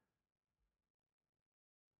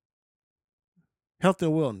health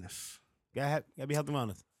and wellness. Gotta be health and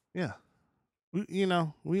wellness. Yeah.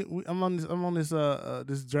 I'm on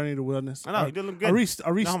this journey to wellness. I know, you doing good. I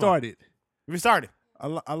restarted. You restarted?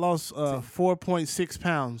 I lost 4.6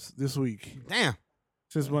 pounds this week. Damn.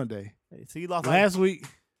 Since Monday. So you lost last week.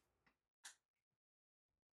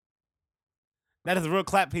 That is a real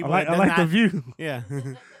clap, people. I like the view. Yeah.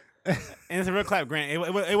 And it's a real clap, Grant. It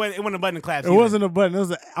wasn't a button clap. It wasn't a button. It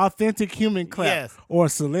was an authentic human clap. Yes. Or a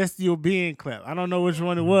celestial being clap. I don't know which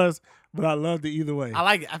one it was, but I loved it either way. I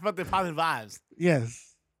like it. I felt the positive vibes.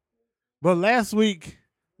 Yes. But last week,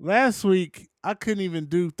 I couldn't even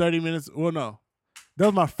do 30 minutes. Well, no. That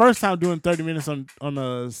was my first time doing 30 minutes on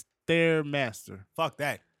a Stairmaster. Fuck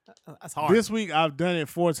that. That's hard. This week, I've done it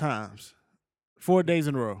 4 times. 4 days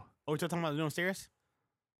in a row. Oh, we're talking about doing stairs?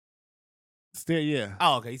 Still, yeah.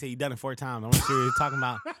 Oh, okay. You said you done it 4 times. I'm sure you're talking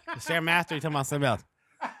about the Stairmaster. You're talking about something else.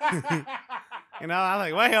 You know, I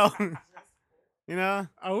was like, well, you know.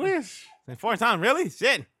 I wish. 4 times, really?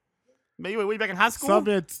 Shit. Man, you back in high school? So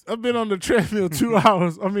I've been on the treadmill 2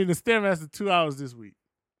 hours. I mean, the Stairmaster 2 hours this week.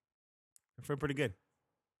 I feel pretty good.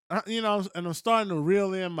 You know, and I'm starting to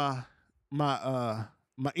reel in my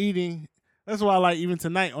eating. That's why I like even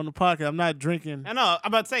tonight on the podcast. I'm not drinking. I know. I'm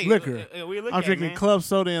about to say liquor. I'm drinking club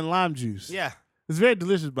soda and lime juice. Yeah, it's very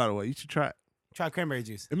delicious, by the way. You should try it. Try cranberry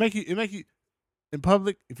juice. It make you in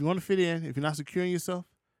public. If you want to fit in, if you're not securing yourself,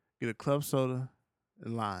 get a club soda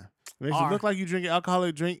and lime. It makes you look like you drink an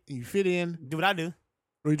alcoholic drink and you fit in. Do what I do.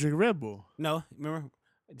 Or you drink a Red Bull. No, remember?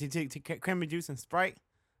 Take cranberry juice and Sprite.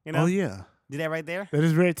 You know? Oh yeah. Do that right there. That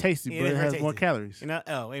is very tasty, but it has more calories. You know?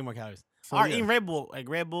 Way more calories. So, or eating Red Bull,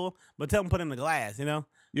 but tell them put it in the glass. You know?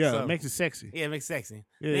 Yeah, so, it makes it sexy. Yeah, it makes it sexy.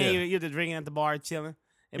 Yeah, then you're just drinking at the bar, chilling.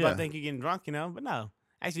 Everybody think you're getting drunk, you know? But no.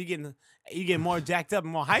 Actually, you getting more jacked up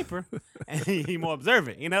and more hyper, and you're more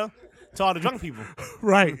observant, you know? To all the drunk people.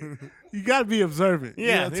 Right. You got to be observant.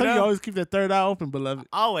 Yeah. I tell you always keep that third eye open, beloved.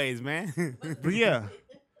 Always, man. But yeah.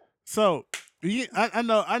 So, I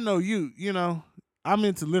know you, you know, I'm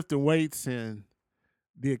into lifting weights and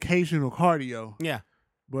the occasional cardio. Yeah.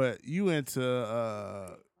 But you into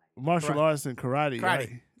martial arts and karate, right?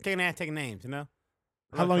 Taking names, you know?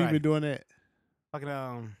 How long you been doing that?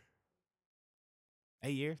 Fucking 8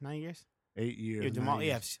 years, 9 years. 8 years. Yeah, Jamal.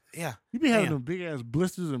 Years. Yeah. You be having them big ass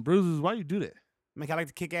blisters and bruises. Why you do that? I like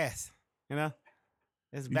to kick ass. You know,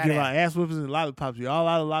 it's you badass. get like ass whippers and lollipops. You all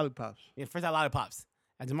out of lollipops. Yeah, first out lollipops.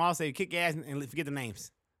 And Jamal say kick ass and forget the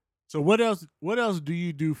names. So what else? What else do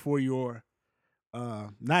you do for your,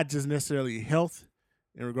 not just necessarily health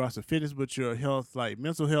in regards to fitness, but your health, like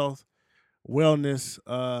mental health, wellness,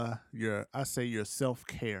 your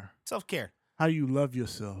self-care. Self-care. How do you love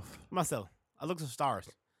yourself? Myself. I look at the stars.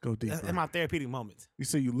 Go deeper. That's my therapeutic moments. You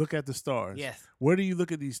say you look at the stars. Yes. Where do you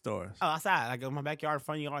look at these stars? Oh, outside. Like in my backyard,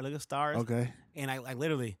 front yard, look at stars. Okay. And I like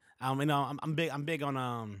literally, you know, I'm big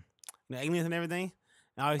on aliens and everything.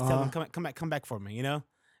 And I always tell them come back for me, you know.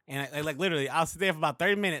 And I like literally, I'll sit there for about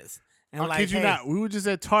 30 minutes. And I'm like, kid you not. We were just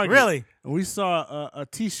at Target. Really? And we saw a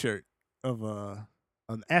T-shirt of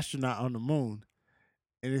an astronaut on the moon,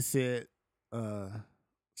 and it said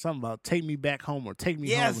something about "Take me back home" or "Take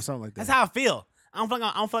me home" or something like that. That's how I feel. I don't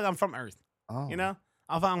feel like I'm from Earth. Oh. You know,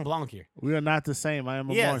 I don't feel like I belong here. We are not the same. I am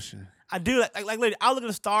a Martian. I do like literally, I look at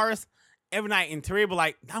the stars every night, and Terry will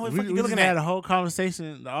like, "What the fuck you looking at?" We had a whole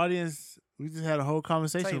conversation. The audience, we just had a whole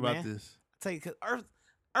conversation about this. I tell you, because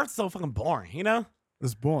Earth's so fucking boring. You know,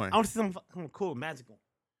 it's boring. I want to see something cool, magical.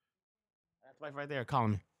 That's wife right there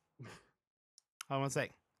calling me. Hold on one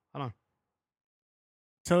sec. Hold on.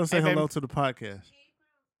 Tell her say hello to the podcast.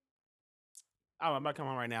 Oh, I'm about to come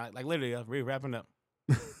on right now. Like literally, we're wrapping up.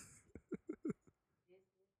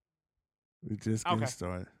 We just getting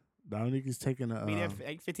started. Dominique is taking a. Be there for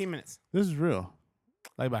 15 minutes. This is real.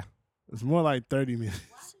 Like bye. It's more like 30 minutes.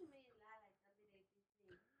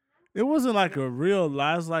 It wasn't like a real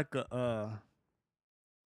lie. It's like a.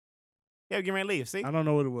 Yeah, we're getting ready to leave. See? I don't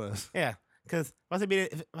know what it was. Yeah, because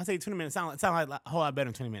if I say 20 minutes, it sounds like a whole lot better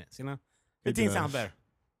than 20 minutes. You know, 15 sounds better.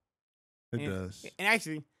 It does. And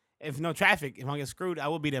actually, if no traffic, if I get screwed, I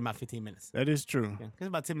will be there in about 15 minutes. That is true. Yeah, it's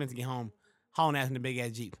about 10 minutes to get home, hauling ass in the big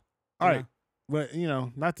ass Jeep. All right, but you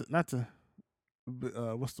know, not to,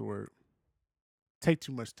 what's the word? Take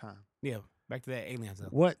too much time. Yeah, back to that alien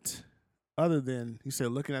stuff. What, other than you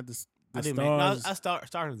said, looking at the stars? Man. No, I started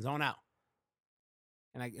to zone out,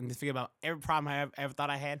 and just figure about every problem I ever thought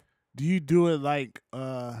I had. Do you do it like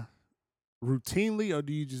routinely, or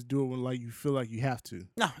do you just do it when like you feel like you have to?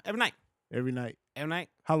 No, every night. Every night. Every night.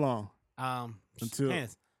 How long? Until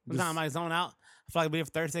sometimes I might zone out. I feel like I'll be there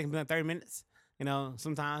for 30 seconds, 30 minutes. You know,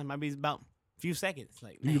 sometimes it might be about a few seconds.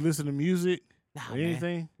 Like, do you listen to music? Nah, or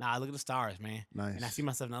anything? Nah, I look at the stars, man. Nice. And I see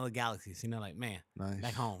myself in other galaxies. You know, like, man, nice.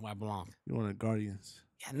 Back home where I belong. You want a Guardians?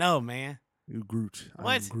 Yeah, no, man. You Groot. What?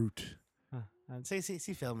 I am Groot. See,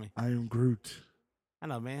 feel me. I am Groot. I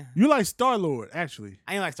know, man. You like Star-Lord, actually.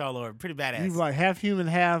 I ain't like Star-Lord. Pretty badass. You like half human,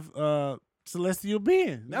 half celestial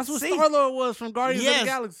being. That's what Star-Lord was from Guardians of the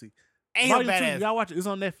Galaxy. Ain't Volume badass. 2, you gotta watch it. It's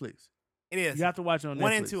on Netflix. It is. You have to watch it on Netflix.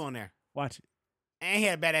 1 and 2 on there. Watch it. And he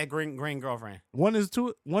had a badass green girlfriend. 1 is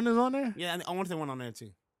on there? Yeah, I want to say 1 on there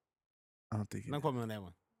too. I don't think it. Don't quote me on that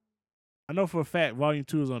one. I know for a fact Volume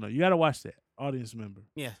 2 is on there. You gotta watch that. Audience member.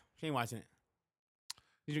 Yeah, she ain't watching it.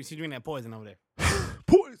 She's drinking that poison over there.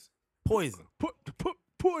 Poison.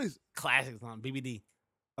 Poison. Classics on BBD.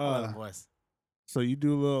 Voice. So you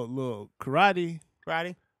do a little karate.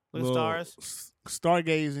 Little stars.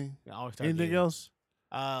 Stargazing. Yeah, always anything else?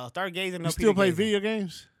 Started gazing. You still play video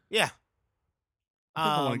games? Yeah. I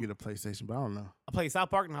think I want to get a PlayStation, but I don't know. I play South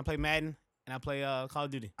Park and I play Madden and I play Call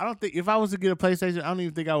of Duty. I don't think if I was to get a PlayStation, I don't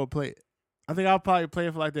even think I would play it. I think I'll probably play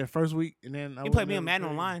it for like that first week and then You play me and Madden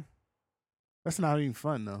online. That's not even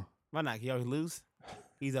fun though. Why not? He always lose.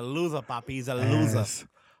 He's a loser, Poppy. He's a loser.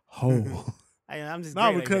 Oh. I'm just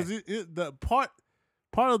no, because the part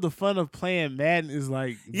of the fun of playing Madden is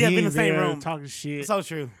like being in the same room talking shit. So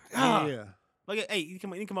true. Yeah. Like, hey, you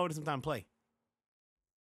come over to sometime and play.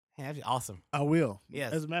 Hey, that'd be awesome. I will.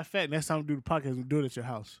 Yes. As a matter of fact, next time we do the podcast, we'll do it at your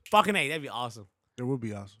house. Fucking hey, that'd be awesome. It would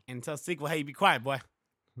be awesome. And tell sequel, hey, be quiet, boy.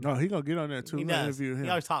 No, he gonna get on there too. He does. Interview him. He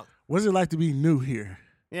always talk. What's it like to be new here?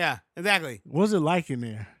 Yeah, exactly. What's it like in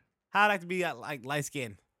there? How I like to be like light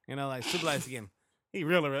skin, like super light skin. He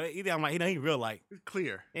real. I'm like, he real light. It's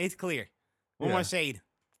clear. Yeah, he's clear. One more shade.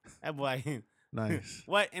 That boy. Nice.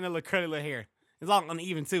 What? And a little curly little hair. It's all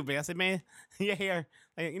uneven too, man. I said, man, your hair,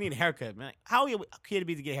 like, you need a haircut, man. How are you kid to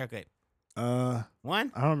be to get a haircut?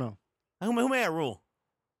 One? I don't know. Who made that rule?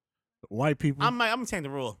 White people. I'm gonna change the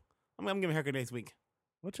rule. I'm gonna give him a haircut next week.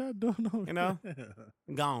 What y'all doing?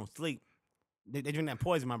 Gone, sleep. They drink that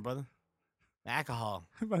poison, my brother. The alcohol.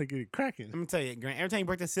 I'm about to get it cracking. Let me tell you, Grant. Every time you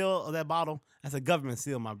break the seal of that bottle, that's a government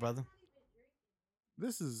seal, my brother.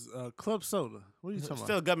 This is club soda. What are you talking about?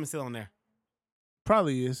 Still a government seal on there.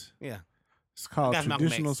 Probably is. Yeah. It's called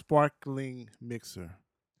traditional sparkling mixer.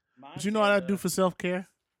 But you know what I do for self-care?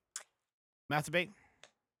 Masturbate.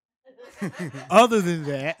 Other than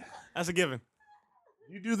that, that's a given.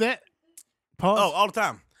 You do that? Pause. Oh, all the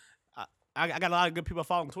time. I got a lot of good people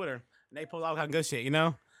following Twitter, and they post all kind of good shit.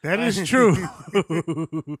 That is true.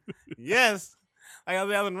 Yes. I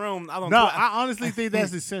was in the room. I honestly think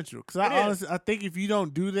that's essential because I think if you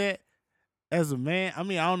don't do that as a man, I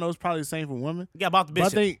mean, I don't know, it's probably the same for women. Yeah, about the bitch. But I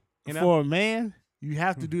think for a man, you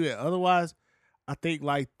have to do that. Otherwise, I think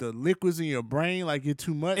like the liquids in your brain, like get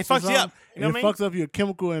too much. It fucks you up. It fucks up your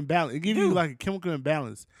chemical imbalance. It gives you like a chemical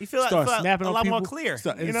imbalance. You feel snapping a on lot people. more clear.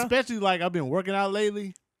 Especially like I've been working out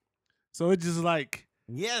lately, so it's just like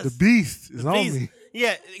the beast is on me.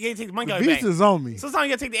 Yeah, you gotta take the monkey out of your back. The beast is on me. Sometimes you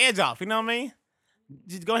gotta take the edge off. You know what I mean?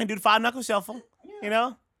 Just go ahead and do the 5-knuckle shuffle.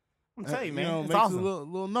 I'm telling you, man, it's awesome.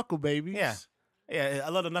 Little knuckle babies. Yeah, I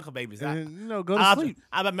love the knuckle babies. And, go to sleep.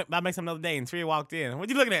 I make some another day, and 3 walked in. What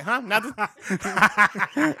you looking at, huh? Nothing.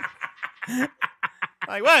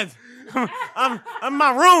 Like what? I'm in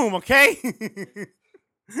my room, okay?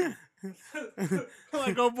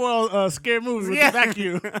 Like go boy, scary movies with the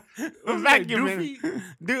vacuum. Vacuum,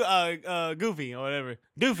 Goofy or whatever.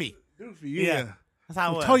 Doofy. Yeah. That's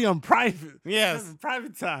how it was. I told you I'm private. Yes. That's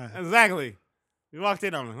private time. Exactly. You walked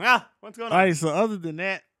in on me. Well, what's going on? All right, so other than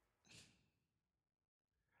that,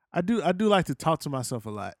 I do like to talk to myself a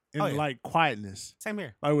lot in like quietness. Same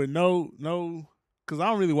here. Like with no, because I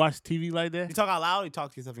don't really watch TV like that. You talk out loud or you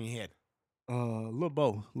talk to yourself in your head? Little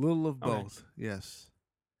both. Little of both. Yes.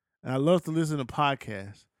 And I love to listen to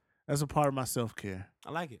podcasts. That's a part of my self-care.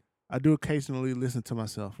 I like it. I do occasionally listen to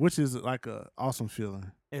myself, which is like a awesome feeling.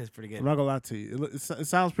 It is pretty good. I'm not going to lie to you. It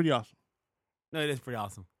sounds pretty awesome. No, it is pretty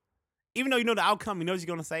awesome. Even though you know the outcome, you know what you're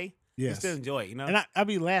going to say, you still enjoy it, And I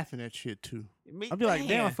be laughing at shit, too. I'll be like,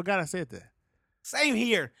 damn, I forgot I said that. Same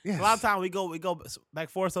here. Yes. A lot of times we go back and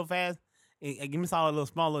forth so fast, and give me all the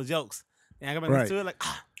small little jokes. And I go back to it like,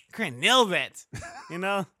 Grant, nail that.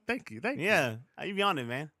 Thank you. Yeah. You be on it,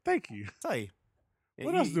 man. Thank you. I tell you.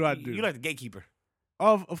 What else do I do? You like the gatekeeper.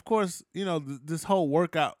 Of course, this whole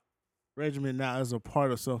workout regimen now is a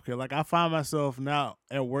part of self-care. Like I find myself now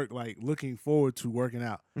at work like looking forward to working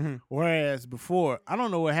out. Mm-hmm. Whereas before, I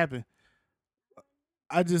don't know what happened.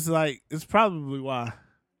 I just like, it's probably why.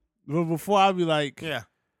 But before I'd be like, I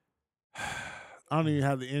don't even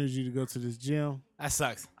have the energy to go to this gym. That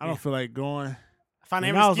sucks. I don't feel like going. I find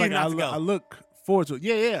every excuse not to go. I look forward to it.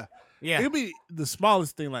 Yeah. It'll be the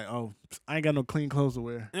smallest thing like, oh, I ain't got no clean clothes to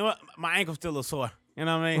wear. You know what? My ankle's still a little sore. You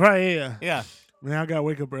know what I mean? Right, yeah. Man, I gotta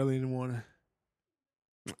wake up early in the morning.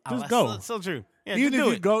 Just go. So true. Yeah, even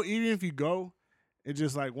if you go, it's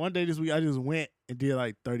just like one day this week I just went and did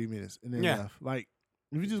like 30 minutes and then left. Like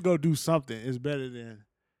if you just go do something, it's better than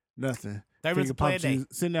nothing. 30 minutes to play a day.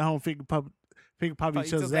 Sitting at home finger pop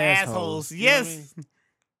each other's assholes. Yes. You know what I mean?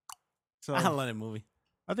 So I love that movie.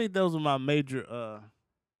 I think those are my major.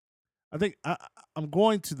 I think I'm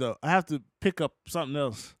going to though. I have to pick up something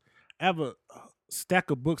else. I have a stack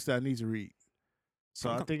of books that I need to read. So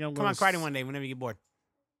I think I'm going to... Come on Friday one day whenever you get bored.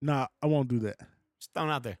 Nah, I won't do that. Just throw it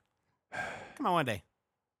out there. Come on one day.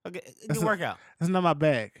 Okay, good workout. That's not my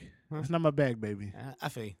bag. That's not my bag, baby. I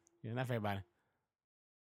feel you. Yeah, not for everybody.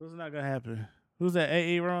 What's not going to happen? Who's that,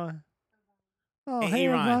 A.A. Ron? Oh, A.A. hey,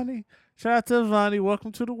 Ron. Ronnie. Shout out to Vonnie.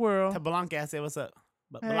 Welcome to the world. Tell Blanca I said what's up.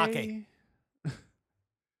 Hey.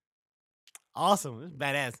 Awesome. It's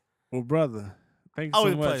badass. Well, brother, thank you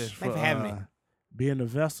Always so a much pleasure. Thanks for having me. Being a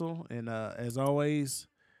vessel and as always,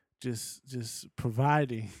 just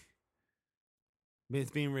providing.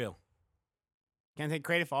 It's being real. Can't take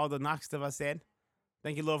credit for all the knocks stuff I said.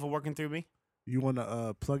 Thank you, Lord, for working through me. You want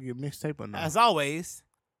to plug your mixtape or not? As always,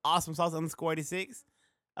 Awesome Sauce _86.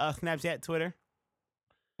 Snapchat, Twitter,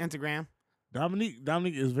 Instagram.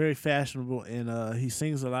 Dominique is very fashionable and he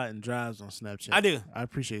sings a lot and drives on Snapchat. I do. I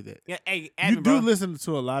appreciate that. Yeah, hey, you do listen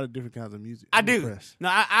to a lot of different kinds of music. I do. Impressed. No,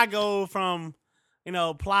 I go from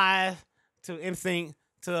Plies to Instinct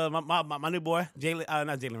to my new boy Jalen.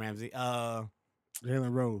 Not Jalen Ramsey.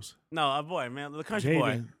 Jalen Rose. No, a boy, man, the country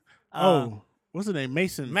boy. What's his name?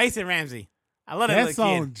 Mason Ramsey. I love that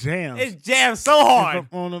song. Kid. Jams. It's jammed so hard.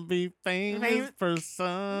 If I wanna be famous for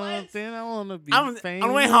something, I wanna be famous. On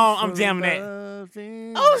the way home, I'm jamming that.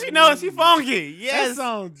 Oh, she knows she funky. Yes, that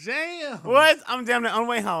song jam. What? I'm jamming it on the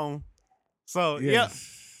way home. So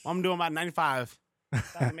yes. Yep, I'm doing about 95.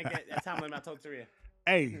 To make that time limit I told Taria.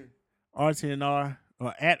 Hey, RTNR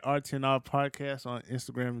or at RTNR Podcast on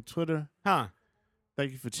Instagram and Twitter.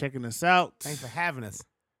 Thank you for checking us out. Thanks for having us.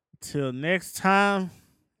 Till next time.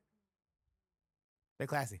 Stay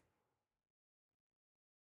classy.